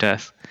on your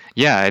desk.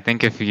 Yeah, I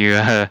think if you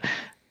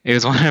it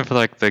was one of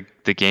like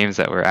the games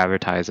that were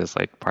advertised as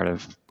like part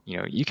of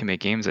you can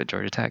make games at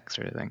Georgia Tech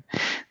sort of thing.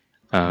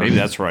 Maybe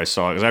that's where I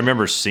saw it because I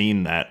remember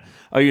seeing that.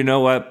 Oh, you know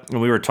what? When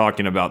we were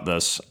talking about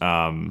this,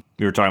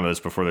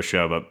 before the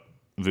show, but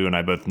Vu and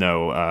I both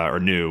know or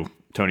knew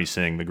Tony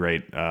Singh, the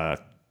great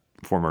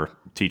former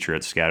teacher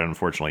at SCAD,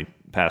 unfortunately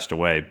passed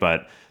away.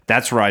 But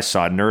that's where I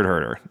saw Nerd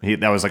Herder.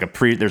 That was like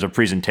there's a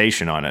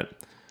presentation on it,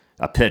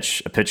 a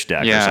pitch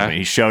deck or something.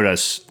 He showed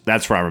us.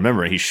 That's where I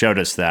remember it. He showed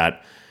us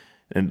that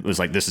and was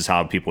like, "This is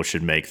how people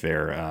should make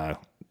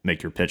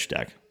your pitch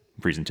deck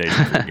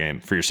presentation for your game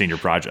for your senior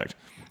project."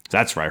 So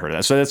that's where I heard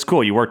that. So that's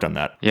cool. You worked on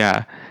that.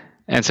 Yeah,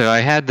 and so I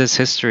had this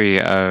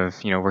history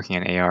of working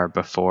in AR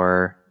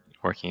before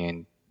working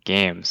in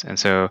games, and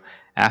so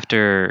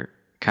after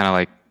kind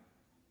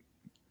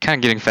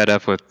of getting fed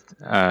up with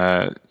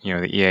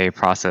the EA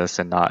process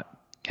and not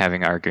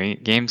having our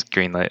games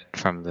greenlit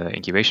from the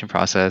incubation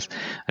process,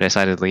 I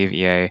decided to leave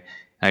EA. And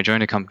I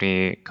joined a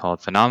company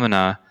called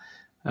Phenomena,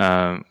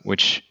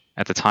 which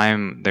at the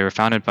time they were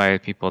founded by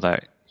people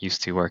that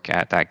used to work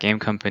at that game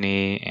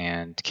company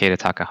and Keita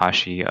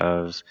Takahashi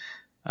of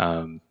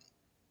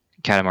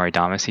Katamari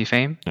Damacy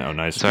fame. Oh,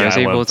 nice. So I was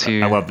able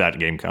to. I love that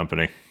game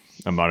company.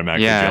 I'm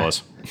automatically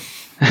jealous.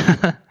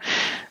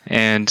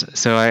 And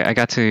so I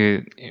got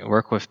to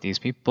work with these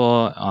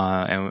people,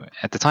 and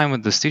at the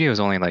time, the studio was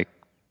only like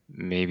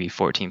maybe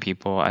 14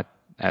 people at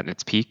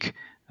its peak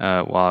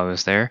while I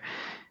was there,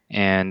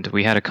 and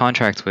we had a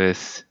contract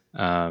with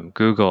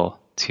Google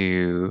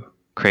to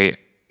create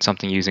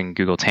something using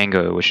Google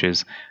Tango, which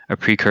is a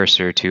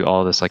precursor to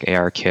all this like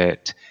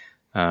ARKit,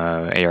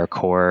 AR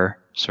Core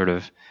sort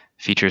of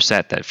feature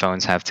set that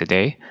phones have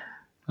today.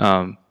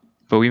 But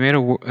we made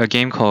a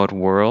game called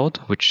World,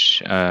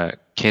 which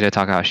Keita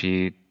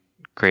Takahashi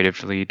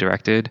creatively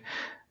directed,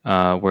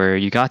 where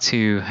you got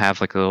to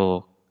have like a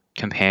little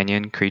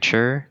companion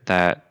creature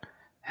that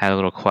had a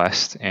little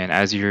quest. And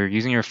as you're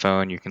using your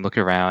phone, you can look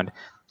around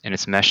and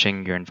it's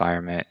meshing your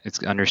environment.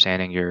 It's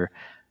understanding your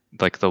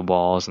like the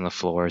walls and the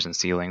floors and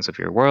ceilings of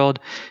your world,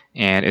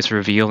 and it's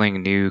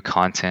revealing new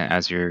content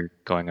as you're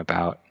going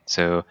about.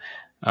 So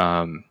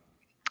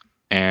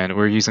and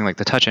we're using like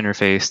the touch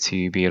interface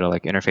to be able to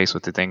like interface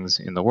with the things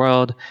in the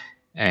world,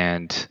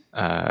 and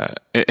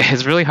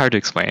it's really hard to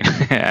explain.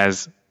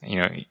 As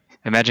you know,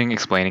 imagine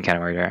explaining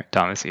Katamari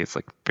Damacy, it's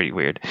like pretty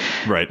weird,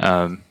 right?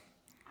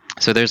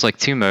 So there's like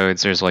two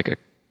modes. There's like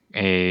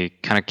a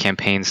kind of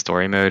campaign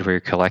story mode where you're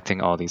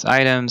collecting all these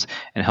items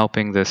and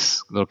helping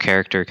this little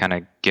character kind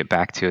of get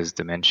back to his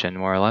dimension,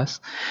 more or less.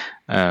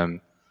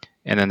 And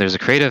then there's a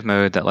creative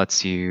mode that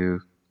lets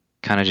you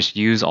kind of just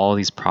use all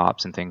these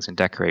props and things and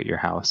decorate your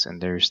house. And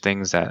there's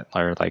things that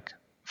are like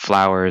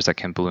flowers that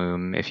can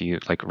bloom if you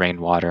like rain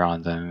water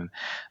on them.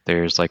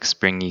 There's like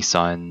springy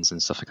suns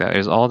and stuff like that.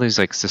 There's all these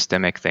like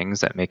systemic things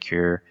that make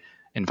your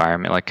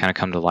environment like kind of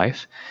come to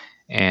life.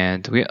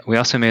 And we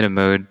also made a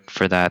mode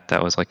for that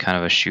was like kind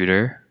of a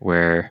shooter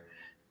where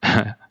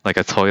like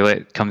a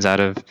toilet comes out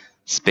of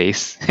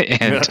space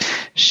and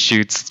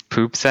shoots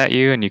poops at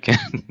you, and you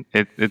can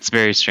it's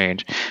very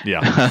strange.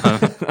 Yeah.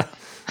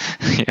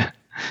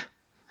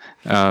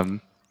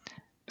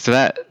 So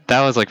that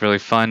was like really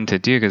fun to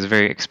do because it's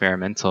very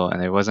experimental,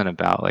 and it wasn't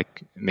about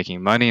like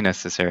making money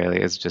necessarily.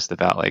 It's just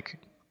about like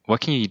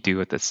what can you do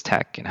with this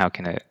tech and how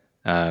can it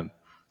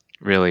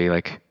really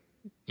like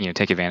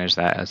take advantage of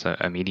that as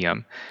a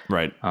medium.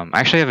 Right. I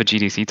actually have a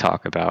GDC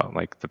talk about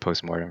like the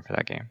postmortem for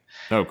that game.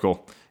 Oh,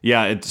 cool.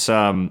 Yeah, it's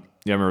I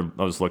remember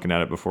I was looking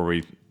at it before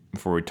we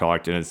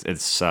talked, and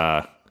it's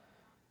the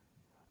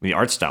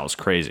art style is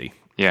crazy.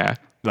 Yeah.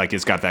 Like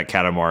it's got that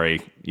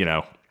Katamari,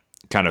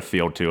 kind of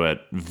feel to it.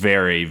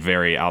 Very,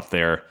 very out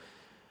there.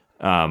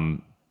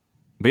 But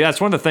yeah, it's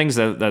one of the things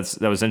that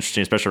was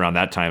interesting, especially around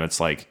that time. It's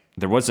like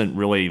there wasn't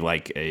really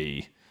like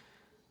a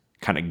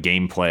kind of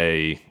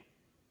gameplay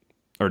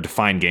or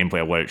defined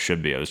gameplay of what it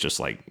should be. It was just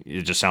like,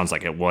 it just sounds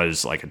like it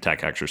was like a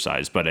tech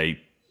exercise, but a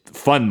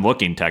fun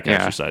looking tech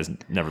exercise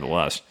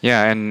nevertheless.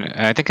 Yeah. And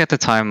I think at the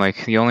time,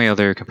 like the only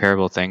other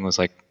comparable thing was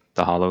like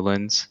the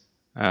HoloLens.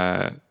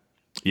 Like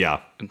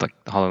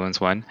the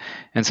HoloLens 1.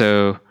 And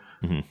so,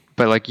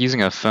 but like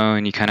using a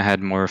phone, you kind of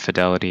had more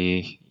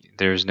fidelity.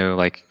 There's no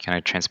like kind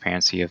of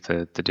transparency of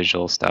the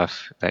digital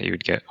stuff that you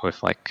would get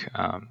with like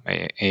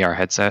a AR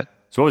headset.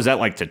 So what was that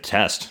like to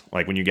test?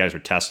 Like when you guys were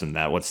testing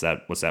that, what's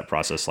that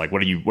process like?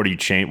 What are you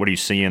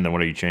seeing? Then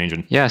what are you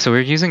changing? Yeah, so we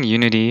were using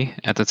Unity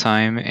at the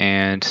time,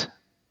 and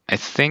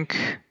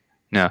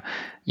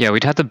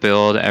we'd have to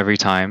build every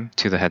time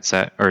to the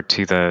headset or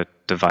to the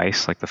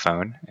device, like the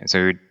phone. And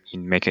so you'd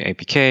make an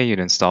APK, you'd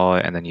install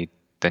it, and then you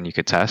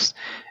could test.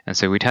 And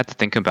so we'd have to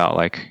think about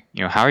like,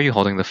 how are you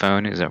holding the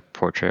phone? Is it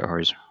portrait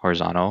or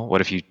horizontal?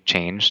 What if you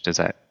change? Does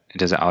it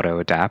auto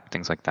adapt?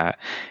 Things like that.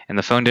 And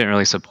the phone didn't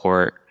really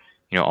support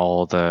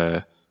all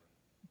the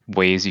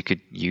ways you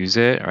could use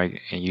it, right?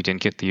 And you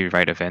didn't get the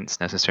right events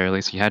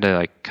necessarily. So you had to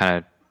like kind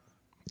of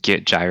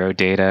get gyro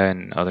data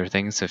and other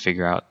things to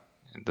figure out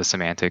the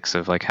semantics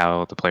of like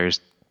how the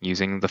player's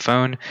using the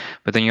phone.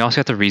 But then you also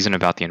have to reason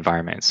about the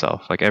environment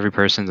itself. Like every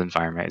person's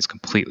environment is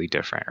completely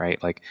different,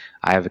 right? Like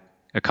I have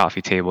a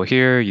coffee table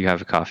here, you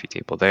have a coffee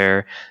table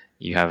there,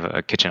 you have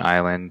a kitchen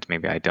island,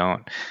 maybe I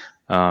don't.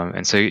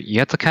 And so you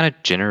have to kind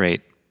of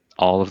generate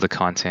all of the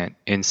content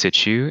in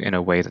situ in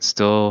a way that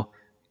still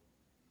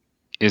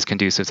is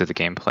conducive to the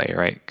gameplay,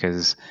 right?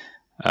 Because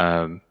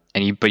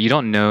but you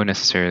don't know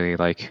necessarily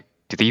like,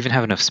 do they even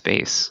have enough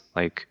space?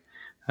 Like,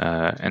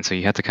 and so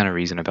you have to kind of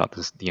reason about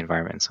the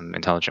environment in some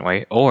intelligent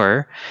way,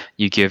 or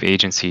you give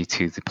agency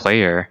to the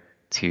player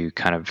to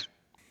kind of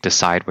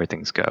decide where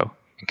things go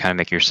and kind of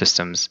make your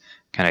systems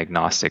kind of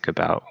agnostic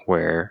about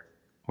where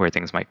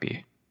things might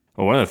be.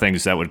 Well, one of the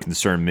things that would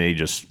concern me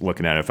just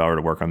looking at it if I were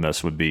to work on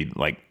this would be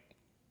like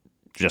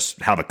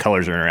just how the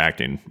colors are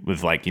interacting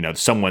with like,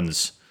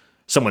 someone's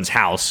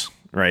house,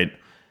 right?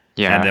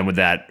 Yeah. And then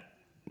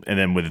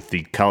with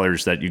the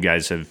colors that you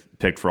guys have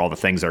picked for all the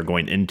things that are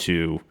going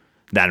into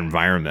that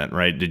environment,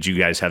 right? Did you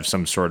guys have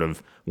some sort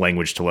of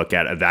language to look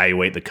at,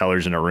 evaluate the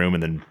colors in a room,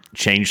 and then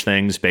change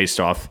things based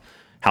off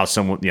how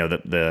someone,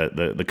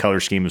 the color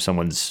scheme of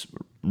someone's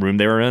room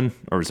they were in,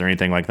 or was there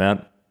anything like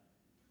that?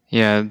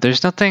 Yeah,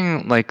 there's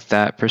nothing like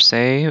that per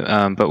se,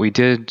 but we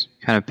did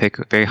kind of pick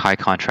very high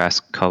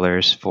contrast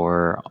colors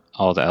for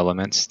all the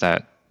elements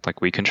that like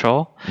we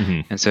control.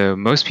 And so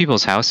most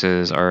people's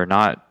houses are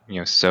not,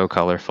 so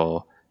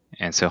colorful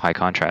and so high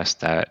contrast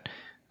that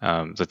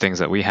the things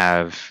that we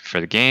have for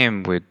the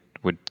game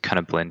would kind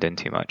of blend in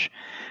too much.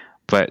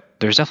 But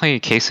there's definitely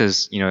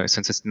cases,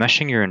 since it's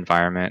meshing your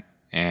environment,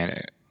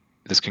 and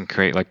this can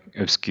create like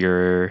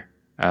obscure,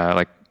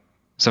 like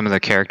some of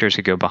the characters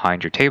could go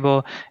behind your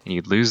table and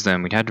you'd lose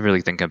them. We'd had to really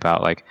think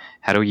about like,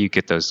 how do you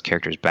get those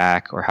characters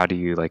back, or how do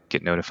you like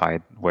get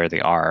notified where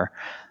they are?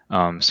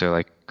 So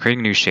like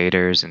creating new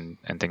shaders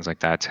and things like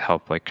that to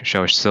help like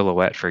show a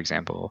silhouette, for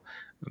example,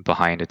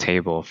 behind a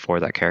table for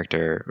that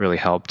character really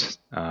helped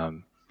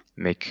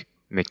make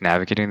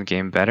navigating the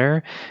game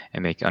better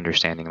and make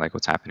understanding like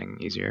what's happening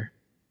easier.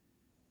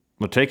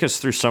 Well, take us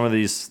through some of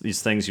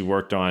these things you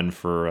worked on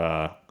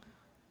for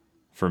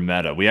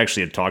Meta. We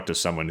actually had talked to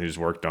someone who's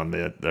worked on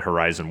the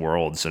Horizon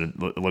worlds, and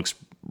it looks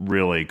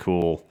really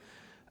cool.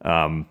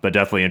 But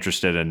definitely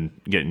interested in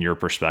getting your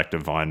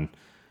perspective on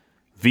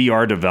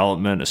VR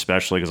development,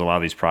 especially because a lot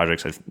of these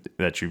projects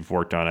that you've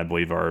worked on, I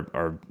believe,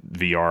 are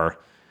VR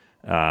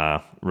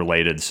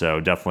related.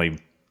 So definitely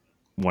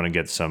want to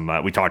get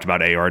some. We talked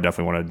about AR.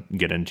 Definitely want to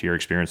get into your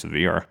experience with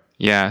VR.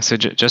 Yeah, so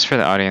just for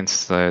the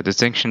audience, the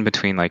distinction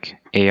between like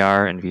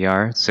AR and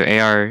VR. So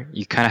AR,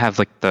 you kind of have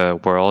like the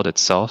world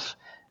itself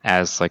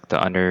as like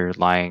the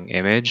underlying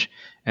image,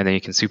 and then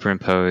you can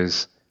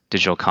superimpose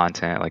digital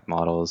content like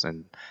models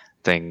and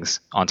things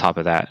on top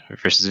of that.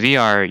 Versus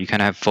VR, you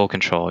kind of have full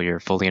control. You're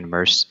fully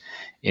immersed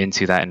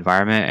into that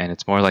environment, and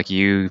it's more like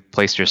you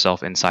placed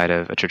yourself inside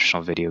of a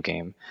traditional video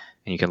game,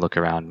 and you can look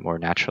around more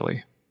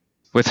naturally.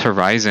 With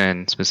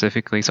Horizon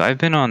specifically, so I've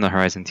been on the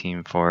Horizon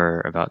team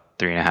for about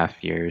 3.5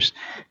 years.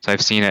 So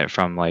I've seen it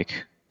from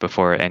like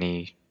before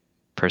any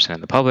person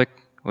in the public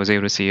was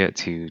able to see it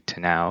to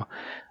now.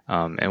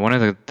 And one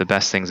of the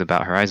best things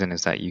about Horizon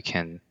is that you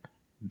can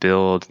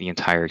build the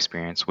entire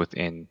experience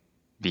within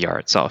VR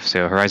itself.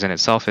 So Horizon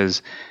itself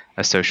is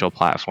a social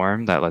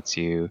platform that lets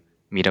you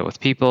meet up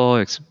with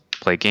people,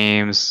 play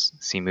games,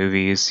 see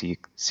movies,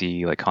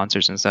 see like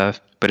concerts and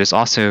stuff. But it's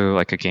also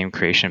like a game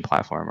creation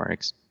platform or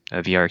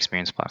a VR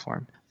experience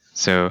platform.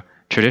 So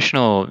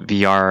traditional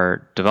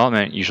VR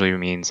development usually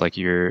means like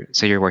you're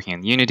working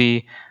in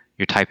Unity,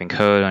 you're typing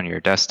code on your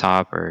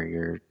desktop or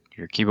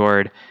your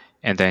keyboard,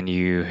 and then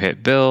you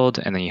hit build,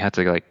 and then you have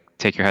to like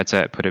take your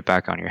headset, put it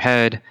back on your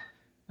head,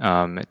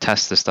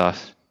 test the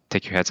stuff,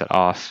 take your headset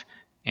off,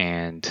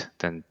 and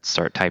then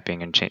start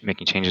typing and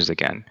making changes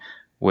again.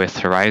 With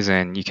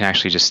Horizon, you can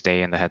actually just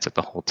stay in the headset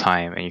the whole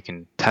time, and you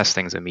can test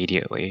things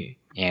immediately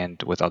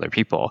and with other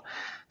people.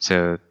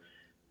 So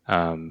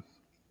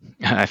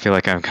I feel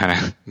like I'm kind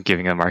of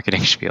giving a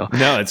marketing spiel.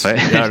 No,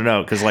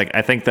 no, because like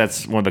I think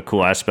that's one of the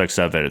cool aspects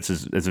of it.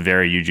 It's a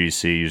very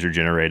UGC, user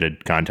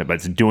generated content, but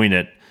it's doing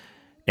it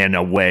in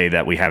a way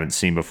that we haven't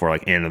seen before,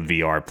 like in a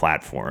VR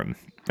platform.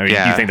 I mean,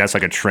 do you think that's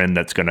like a trend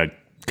that's going to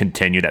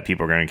continue, that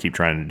people are going to keep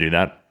trying to do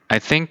that? I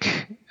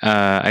think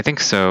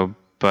so,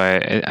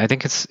 but I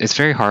think it's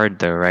very hard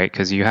though, right?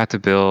 Because you have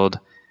to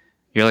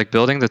you're like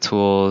building the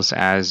tools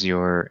as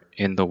you're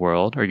in the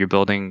world, or you're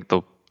building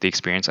the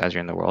experience as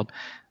you're in the world.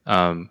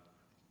 But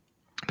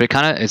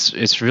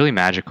it's really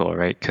magical,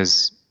 right?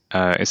 Because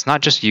it's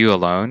not just you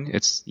alone;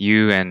 it's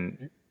you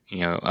and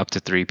up to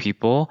 3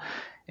 people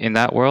in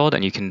that world,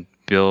 and you can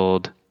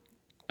build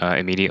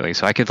immediately.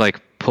 So I could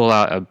like pull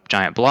out a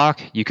giant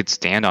block, you could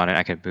stand on it,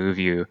 I could move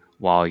you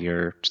while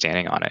you're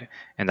standing on it,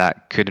 and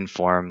that could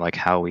inform like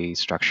how we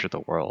structure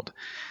the world.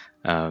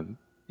 And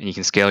you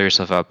can scale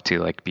yourself up to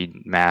like be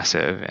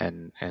massive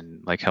and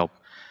like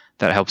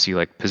helps you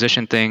like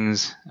position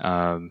things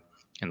in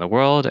the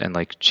world and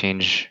like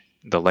change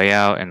the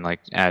layout and like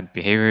add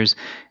behaviors.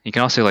 You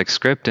can also like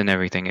script and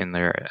everything in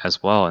there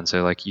as well. And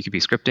so like you could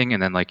be scripting,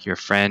 and then like your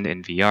friend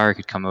in VR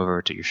could come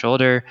over to your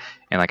shoulder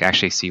and like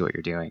actually see what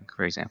you're doing,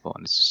 for example.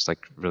 And it's just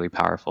like really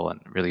powerful and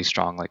really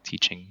strong like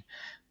teaching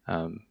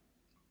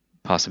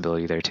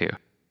possibility there too.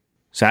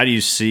 So how do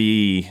you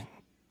see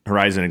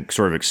Horizon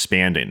sort of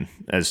expanding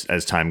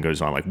as time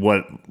goes on? Like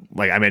what,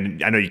 like, I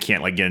mean, I know you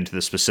can't like get into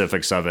the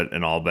specifics of it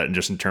and all, but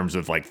just in terms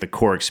of like the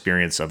core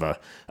experience of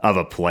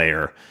a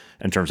player,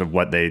 in terms of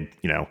what they,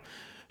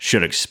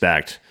 should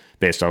expect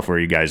based off where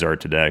you guys are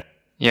today.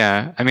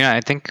 Yeah, I mean,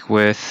 I think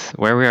with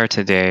where we are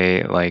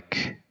today,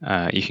 like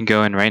you can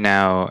go in right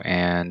now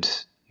and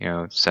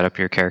set up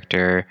your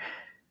character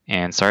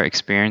and start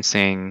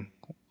experiencing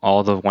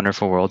all the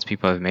wonderful worlds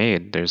people have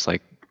made. There's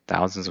like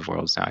thousands of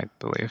worlds now, I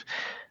believe.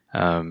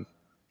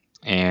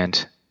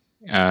 And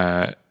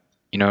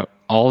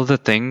all of the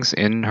things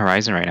in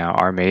Horizon right now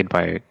are made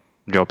by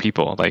real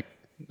people. Like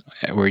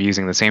we're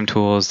using the same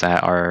tools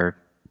that our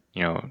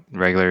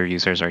regular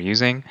users are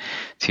using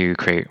to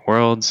create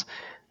worlds.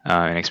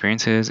 and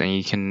experiences, and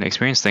you can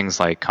experience things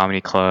like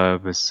comedy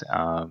clubs,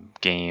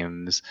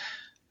 games,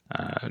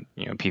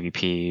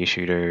 PvP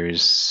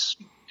shooters,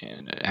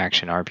 and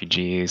action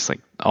RPGs, like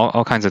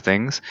all kinds of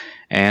things,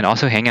 and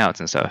also hangouts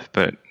and stuff.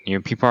 But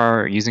people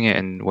are using it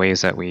in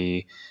ways that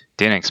we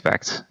didn't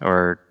expect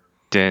or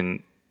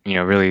didn't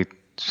really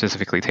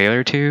specifically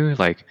tailor to.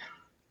 Like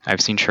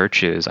I've seen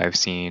churches, I've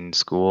seen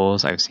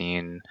schools, I've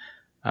seen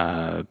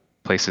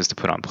places to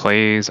put on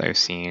plays, I've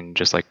seen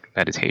just like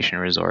meditation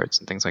resorts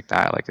and things like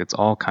that. Like it's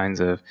all kinds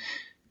of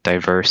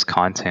diverse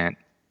content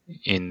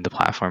in the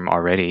platform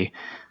already.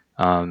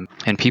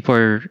 And people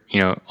are,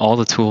 all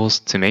the tools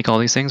to make all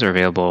these things are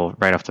available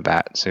right off the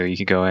bat. So you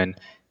can go in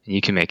and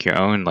you can make your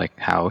own like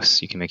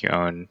house, you can make your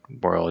own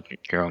world,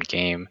 your own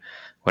game,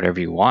 whatever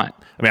you want.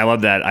 I mean, I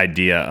love that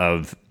idea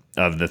of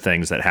the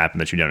things that happen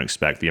that you don't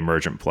expect. The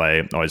emergent play,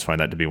 I always find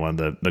that to be one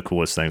of the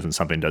coolest things when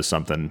somebody does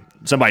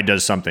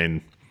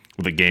something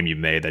with a game you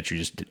made that you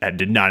just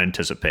did not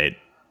anticipate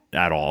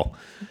at all.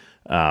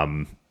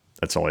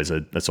 That's always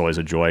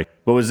a joy.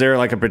 But was there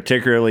like a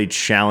particularly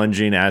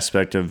challenging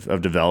aspect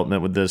of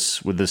development with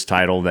this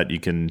title that you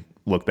can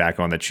look back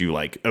on that you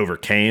like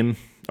overcame,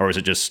 or was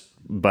it just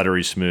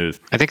buttery smooth?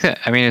 I think that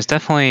it's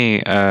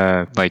definitely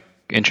like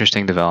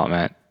interesting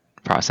development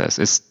process.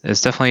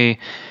 It's definitely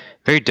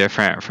very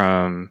different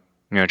from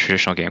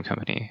traditional game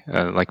company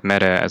like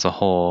Meta as a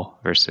whole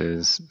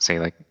versus say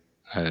like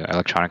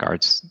Electronic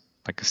Arts,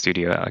 like a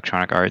studio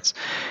Electronic Arts.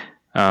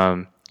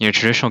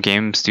 Traditional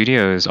game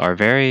studios are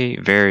very,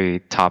 very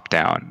top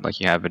down. Like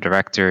you have a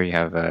director, you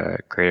have a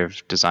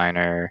creative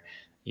designer,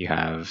 you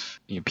have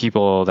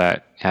people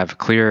that have a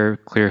clear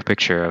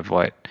picture of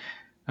what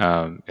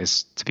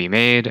is to be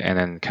made, and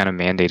then kind of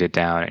mandated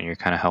down, and you're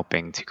kind of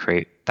helping to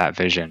create that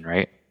vision,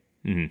 right?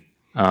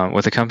 Mm-hmm.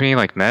 With a company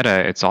like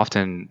Meta, it's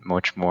often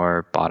much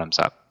more bottoms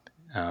up.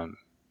 And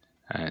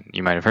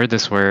you might have heard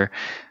this where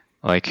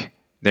like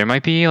there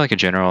might be like a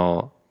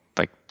general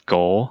like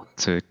goal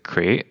to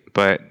create,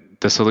 but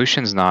the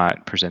solution's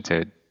not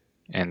presented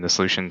and the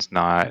solution's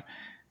not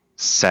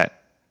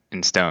set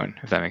in stone,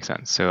 if that makes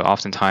sense. So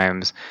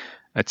oftentimes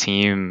a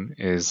team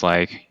is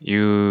like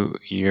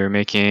you're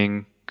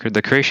making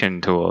the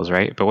creation tools,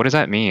 right? But what does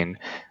that mean?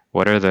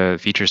 What are the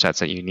feature sets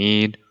that you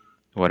need?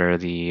 What are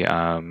the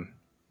how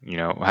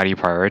do you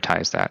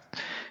prioritize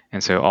that?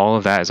 And so all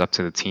of that is up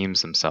to the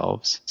teams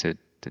themselves to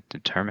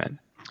determine.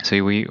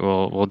 So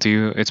we'll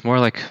do, it's more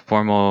like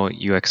formal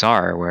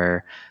UXR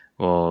where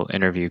we'll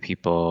interview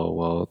people,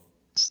 we'll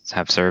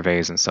have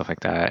surveys and stuff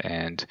like that,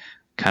 and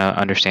kind of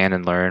understand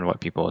and learn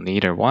what people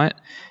need or want,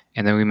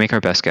 and then we make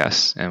our best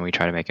guess and we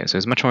try to make it. So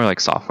it's much more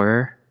like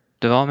software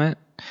development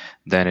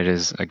than it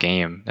is a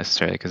game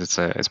necessarily, because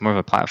it's more of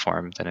a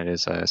platform than it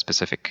is a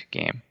specific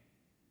game.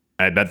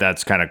 I bet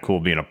that's kind of cool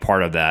being a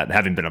part of that,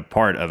 having been a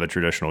part of a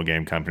traditional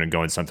game company and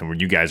going something where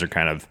you guys are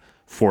kind of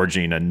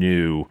forging a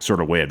new sort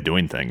of way of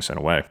doing things in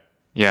a way.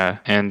 Yeah,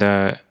 and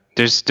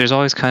there's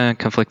always kind of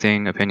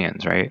conflicting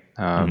opinions, right?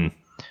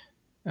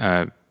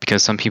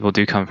 Because some people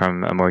do come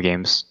from a more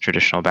games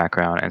traditional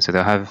background, and so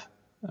they'll have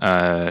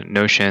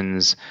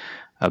notions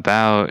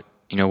about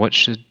what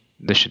should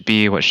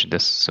be, what should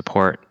this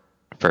support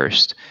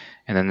first,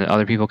 and then the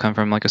other people come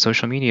from like a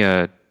social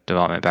media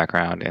development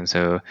background, and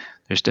so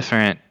there's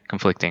different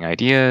conflicting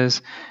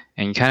ideas,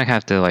 and you kind of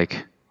have to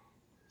like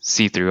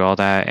see through all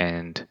that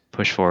and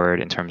push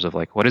forward in terms of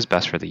like what is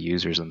best for the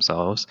users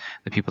themselves,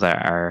 the people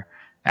that are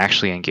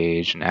actually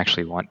engaged and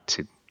actually want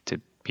to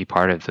be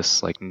part of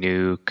this like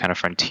new kind of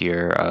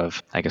frontier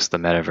of, I guess, the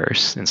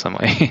metaverse in some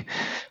way.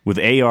 With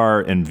AR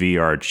and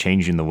VR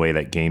changing the way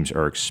that games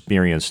are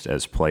experienced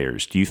as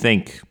players, do you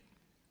think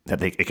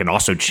that it can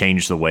also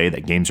change the way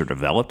that games are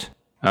developed?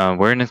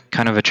 We're in a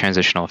kind of a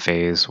transitional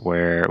phase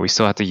where we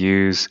still have to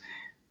use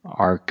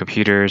our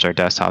computers, our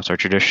desktops, our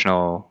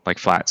traditional like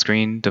flat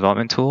screen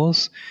development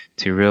tools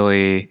to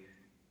really,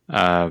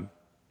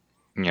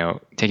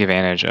 take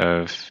advantage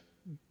of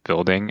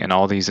building and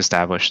all these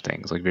established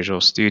things like Visual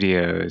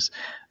Studios,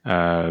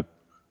 Adobe,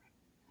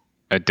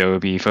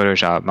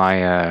 Photoshop,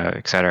 Maya,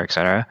 et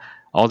cetera.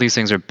 All these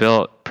things are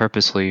built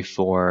purposely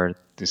for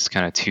this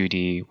kind of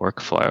 2D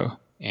workflow.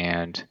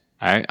 And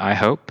I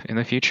hope in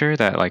the future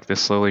that like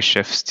this slowly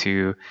shifts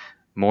to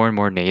more and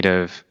more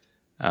native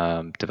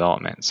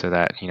development, so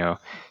that,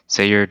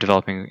 say you're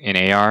developing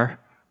an AR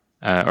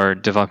or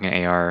developing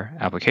an AR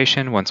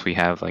application, once we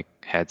have like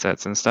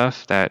headsets and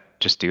stuff that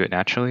just do it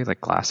naturally,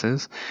 like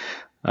glasses,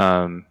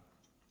 then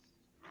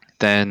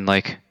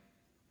like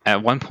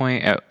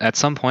at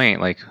some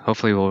point, like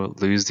hopefully we'll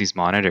lose these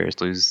monitors,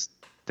 lose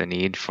the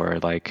need for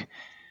like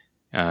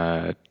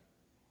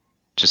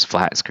just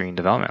flat screen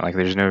development. Like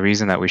there's no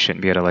reason that we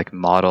shouldn't be able to like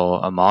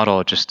model a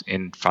model just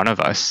in front of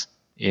us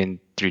in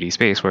 3D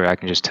space, where I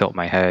can just tilt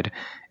my head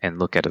and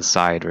look at the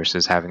side,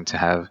 versus having to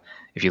have,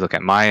 if you look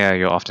at Maya,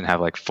 you'll often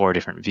have like 4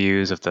 different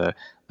views of the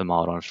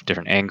model in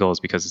different angles,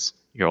 because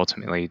you're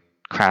ultimately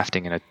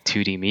crafting in a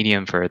 2D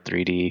medium for a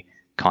 3D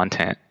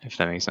content, if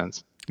that makes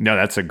sense. No,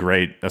 that's a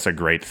great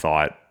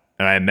thought.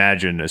 And I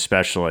imagine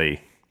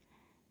especially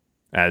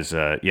as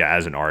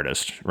an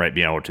artist, right?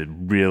 Being able to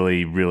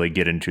really, really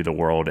get into the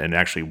world and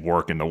actually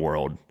work in the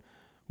world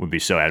would be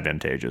so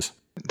advantageous.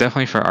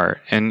 Definitely for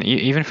art, and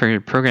even for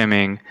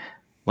programming,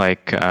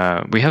 like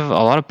we have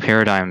a lot of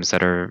paradigms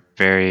that are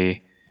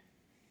very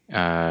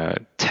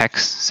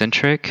text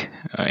centric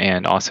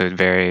and also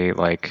very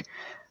like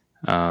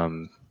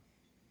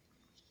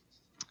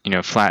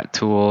flat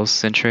tools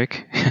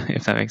centric,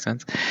 if that makes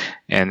sense,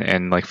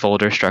 and like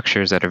folder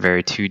structures that are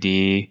very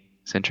 2D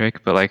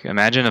centric. But like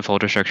imagine a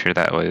folder structure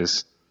that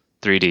was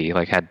 3D,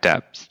 like had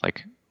depth.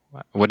 Like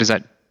what does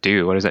that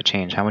do? What does that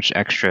change? How much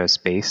extra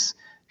space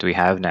do we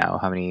have now?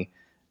 How many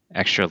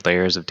extra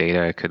layers of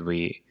data could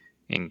we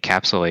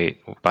encapsulate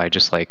by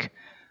just like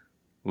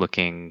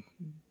looking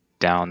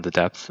down the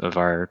depth of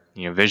our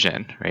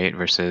vision, right?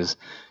 Versus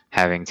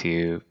having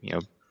to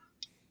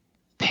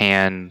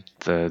pan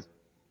the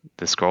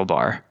scroll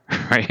bar,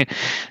 right?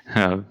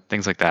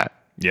 Things like that.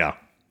 Yeah.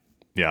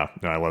 No,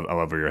 I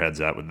love where your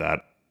head's at with that.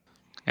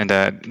 And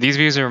these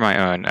views are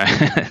my own.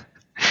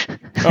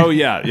 Oh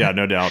yeah,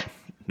 no doubt.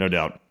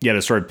 Yeah,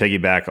 to sort of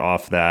piggyback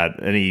off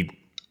that, any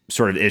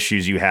sort of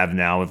issues you have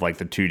now with like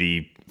the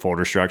 2D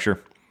folder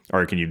structure,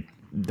 or can you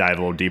dive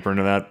a little deeper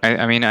into that?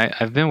 I mean,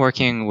 I've been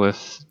working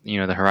with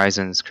the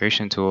Horizons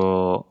creation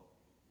tool,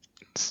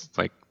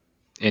 like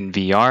in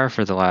VR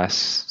for the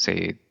last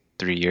say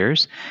 3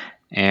 years,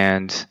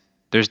 and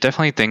there's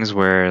definitely things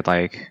where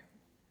like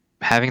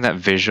having that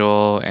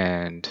visual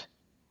and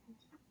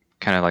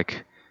kind of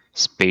like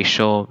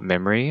spatial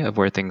memory of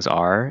where things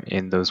are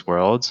in those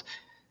worlds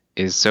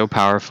is so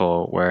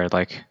powerful, where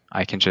like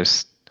I can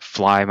just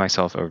fly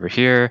myself over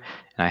here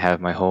and I have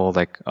my whole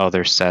like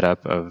other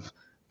setup of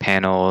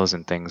panels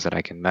and things that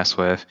I can mess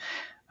with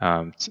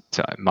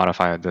to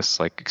modify this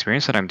like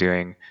experience that I'm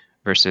doing,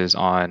 versus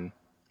on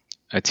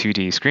a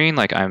 2D screen,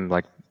 like I'm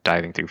like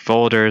diving through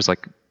folders,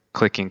 like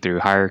clicking through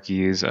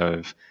hierarchies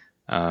of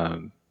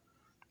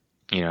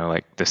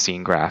like the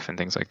scene graph and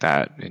things like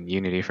that in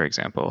Unity, for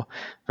example,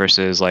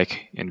 versus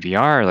like in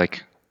VR,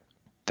 like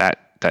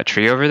that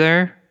tree over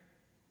there,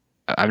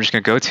 I'm just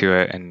gonna go to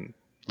it and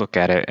look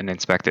at it and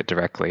inspect it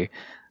directly.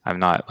 I'm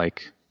not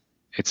like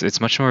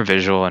it's much more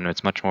visual and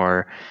it's much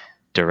more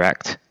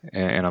direct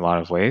in a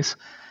lot of ways.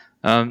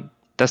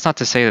 That's not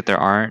to say that there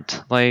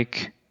aren't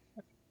like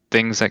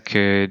things that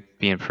could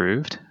be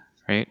improved,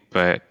 right?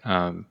 But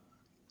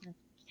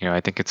I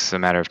think it's a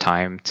matter of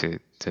time to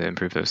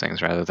improve those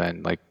things rather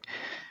than like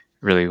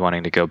really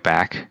wanting to go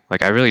back.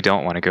 Like I really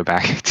don't want to go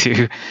back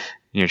to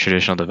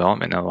traditional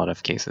development in a lot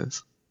of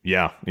cases.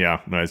 Yeah. No,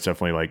 it's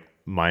definitely like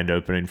mind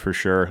opening for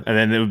sure. And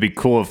then it would be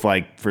cool if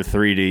like for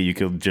 3D you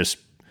could just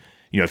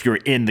if you're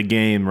in the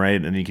game, right,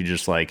 and you could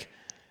just like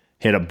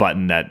hit a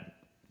button that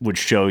would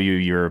show you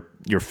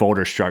your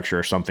folder structure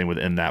or something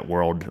within that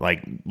world.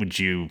 Like, would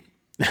you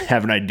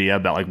have an idea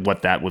about like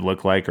what that would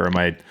look like, or am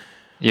I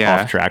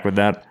off track with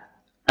that?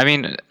 I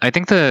mean, I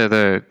think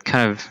the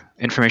kind of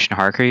information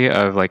hierarchy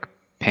of like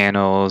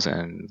panels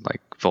and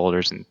like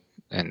folders and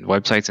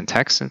websites and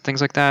text and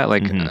things like that,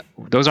 like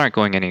those aren't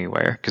going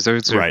anywhere because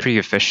those are pretty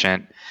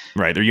efficient.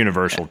 Right, they're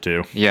universal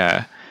too.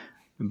 Yeah,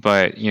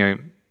 but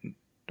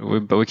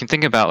we can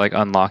think about like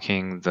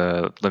unlocking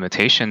the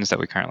limitations that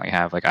we currently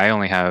have. Like I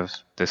only have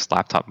this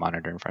laptop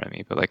monitor in front of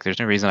me, but like there's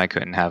no reason I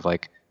couldn't have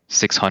like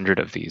 600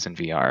 of these in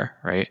VR,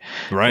 right?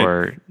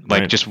 Or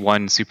like just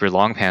one super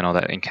long panel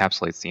that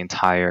encapsulates the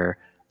entire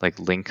like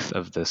length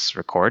of this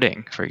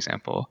recording, for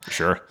example.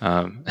 Sure.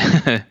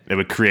 It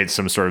would create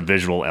some sort of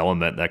visual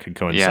element that could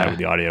coincide with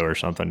the audio or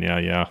something.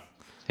 Yeah.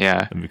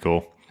 That'd be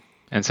cool.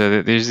 And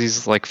so there's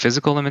these like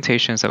physical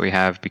limitations that we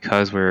have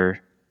because we're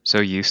so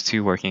used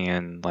to working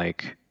in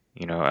like,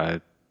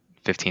 a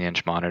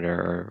 15-inch monitor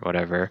or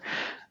whatever,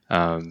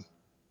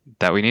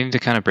 that we need to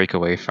kind of break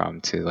away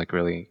from to like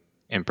really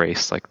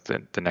embrace like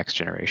the next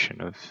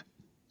generation of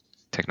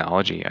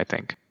technology, I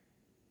think.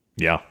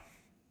 Yeah,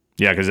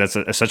 because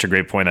that's such a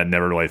great point I'd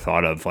never really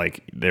thought of.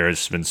 Like there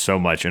has been so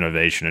much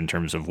innovation in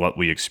terms of what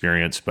we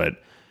experience,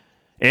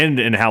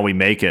 and how we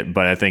make it.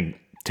 But I think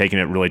taking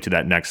it really to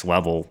that next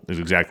level is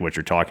exactly what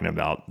you're talking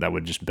about. That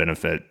would just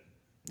benefit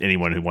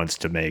anyone who wants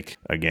to make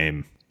a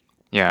game.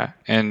 Yeah,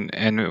 and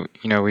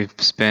we've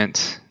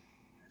spent,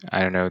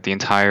 I don't know, the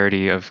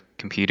entirety of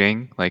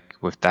computing like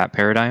with that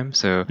paradigm.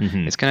 So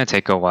it's going to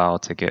take a while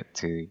to get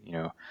to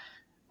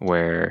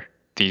where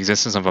the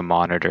existence of a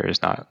monitor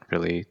is not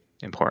really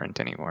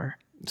important anymore.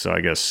 So I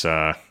guess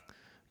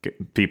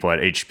people at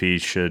HP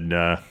should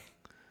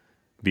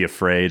be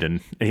afraid,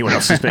 and anyone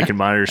else who's making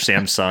monitors,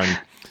 Samsung,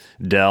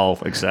 Dell,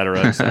 et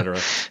cetera.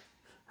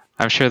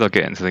 I'm sure they'll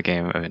get into the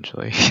game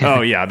eventually.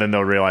 Oh yeah, then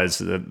they'll realize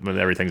that when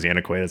everything's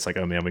antiquated, it's like,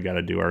 oh man, we got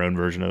to do our own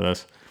version of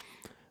this.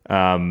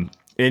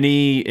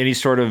 Any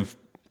sort of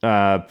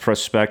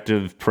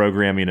prospective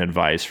programming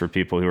advice for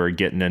people who are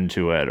getting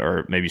into it,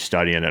 or maybe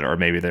studying it, or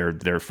maybe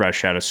they're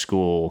fresh out of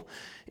school?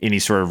 Any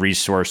sort of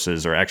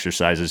resources or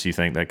exercises you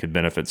think that could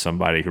benefit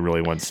somebody who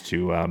really wants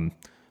to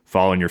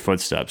follow in your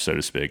footsteps, so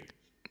to speak?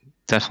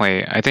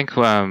 Definitely. I think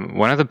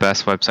one of the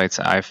best websites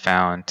that I've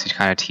found to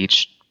kind of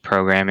teach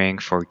programming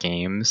for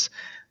games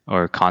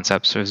or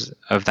concepts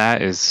of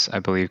that is, I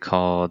believe,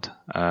 called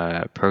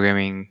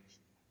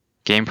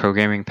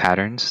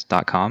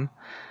gameprogrammingpatterns.com.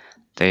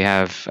 They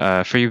have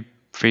free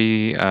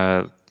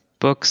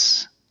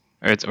books,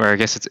 or I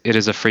guess it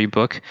is a free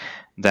book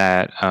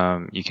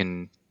that you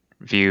can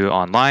view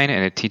online,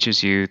 and it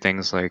teaches you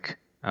things like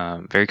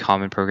very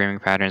common programming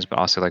patterns, but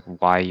also like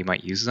why you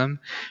might use them.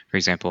 For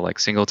example, like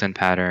singleton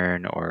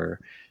pattern or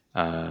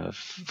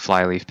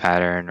flyleaf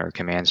pattern or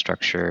command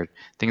structure,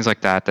 things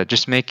like that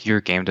just make your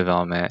game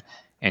development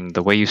and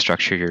the way you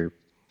structure your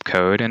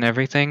code and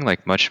everything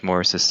like much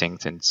more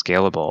succinct and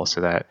scalable,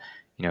 so that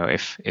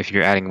if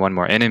you're adding one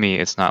more enemy,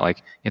 it's not like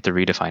you have to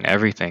redefine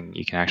everything.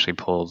 You can actually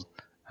pull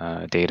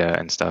data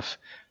and stuff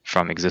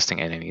from existing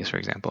enemies, for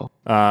example.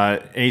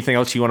 Anything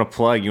else you want to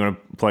plug? You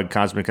want to plug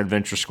Cosmic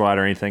Adventure Squad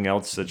or anything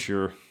else that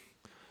you're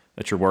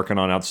working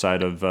on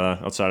outside of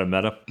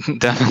Meta?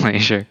 Definitely,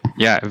 sure.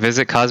 Yeah,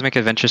 visit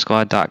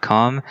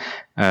cosmicadventuresquad.com.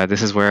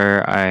 This is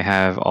where I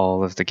have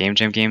all of the Game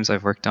Jam games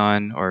I've worked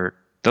on, or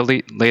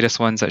the latest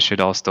ones that should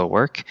all still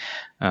work.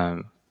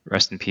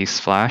 Rest in peace,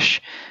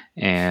 Flash.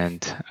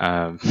 And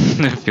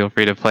feel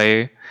free to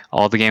play.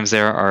 All the games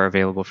there are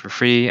available for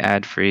free,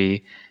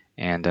 ad-free,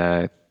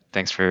 and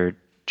thanks for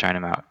trying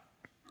them out.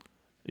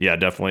 Yeah,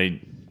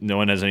 definitely. No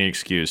one has any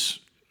excuse.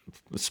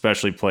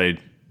 Especially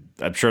played.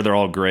 I'm sure they're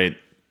all great,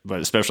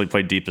 but especially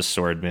play Deepest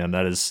Sword, man.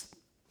 That is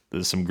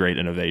some great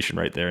innovation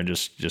right there, and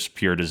just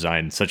pure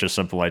design. Such a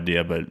simple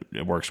idea, but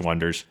it works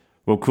wonders.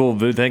 Well, cool,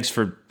 Vu. Thanks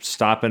for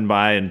stopping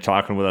by and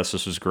talking with us.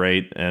 This was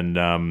great,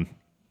 and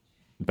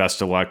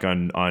best of luck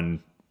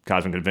on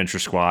Cosmic Adventure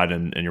Squad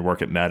and your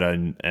work at Meta,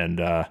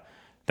 and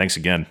thanks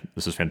again.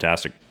 This is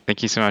fantastic.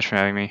 Thank you so much for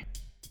having me.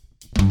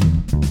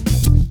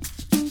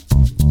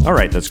 All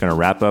right, that's going to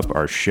wrap up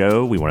our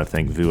show. We want to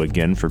thank Vu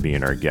again for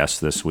being our guest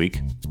this week.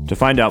 To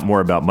find out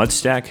more about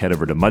Mudstack, head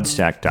over to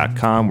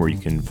mudstack.com, where you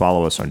can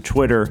follow us on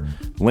Twitter,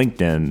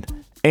 LinkedIn,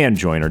 and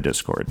join our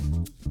Discord.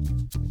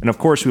 And of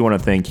course, we want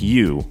to thank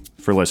you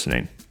for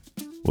listening.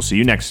 We'll see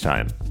you next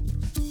time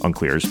on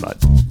Clear as Mud.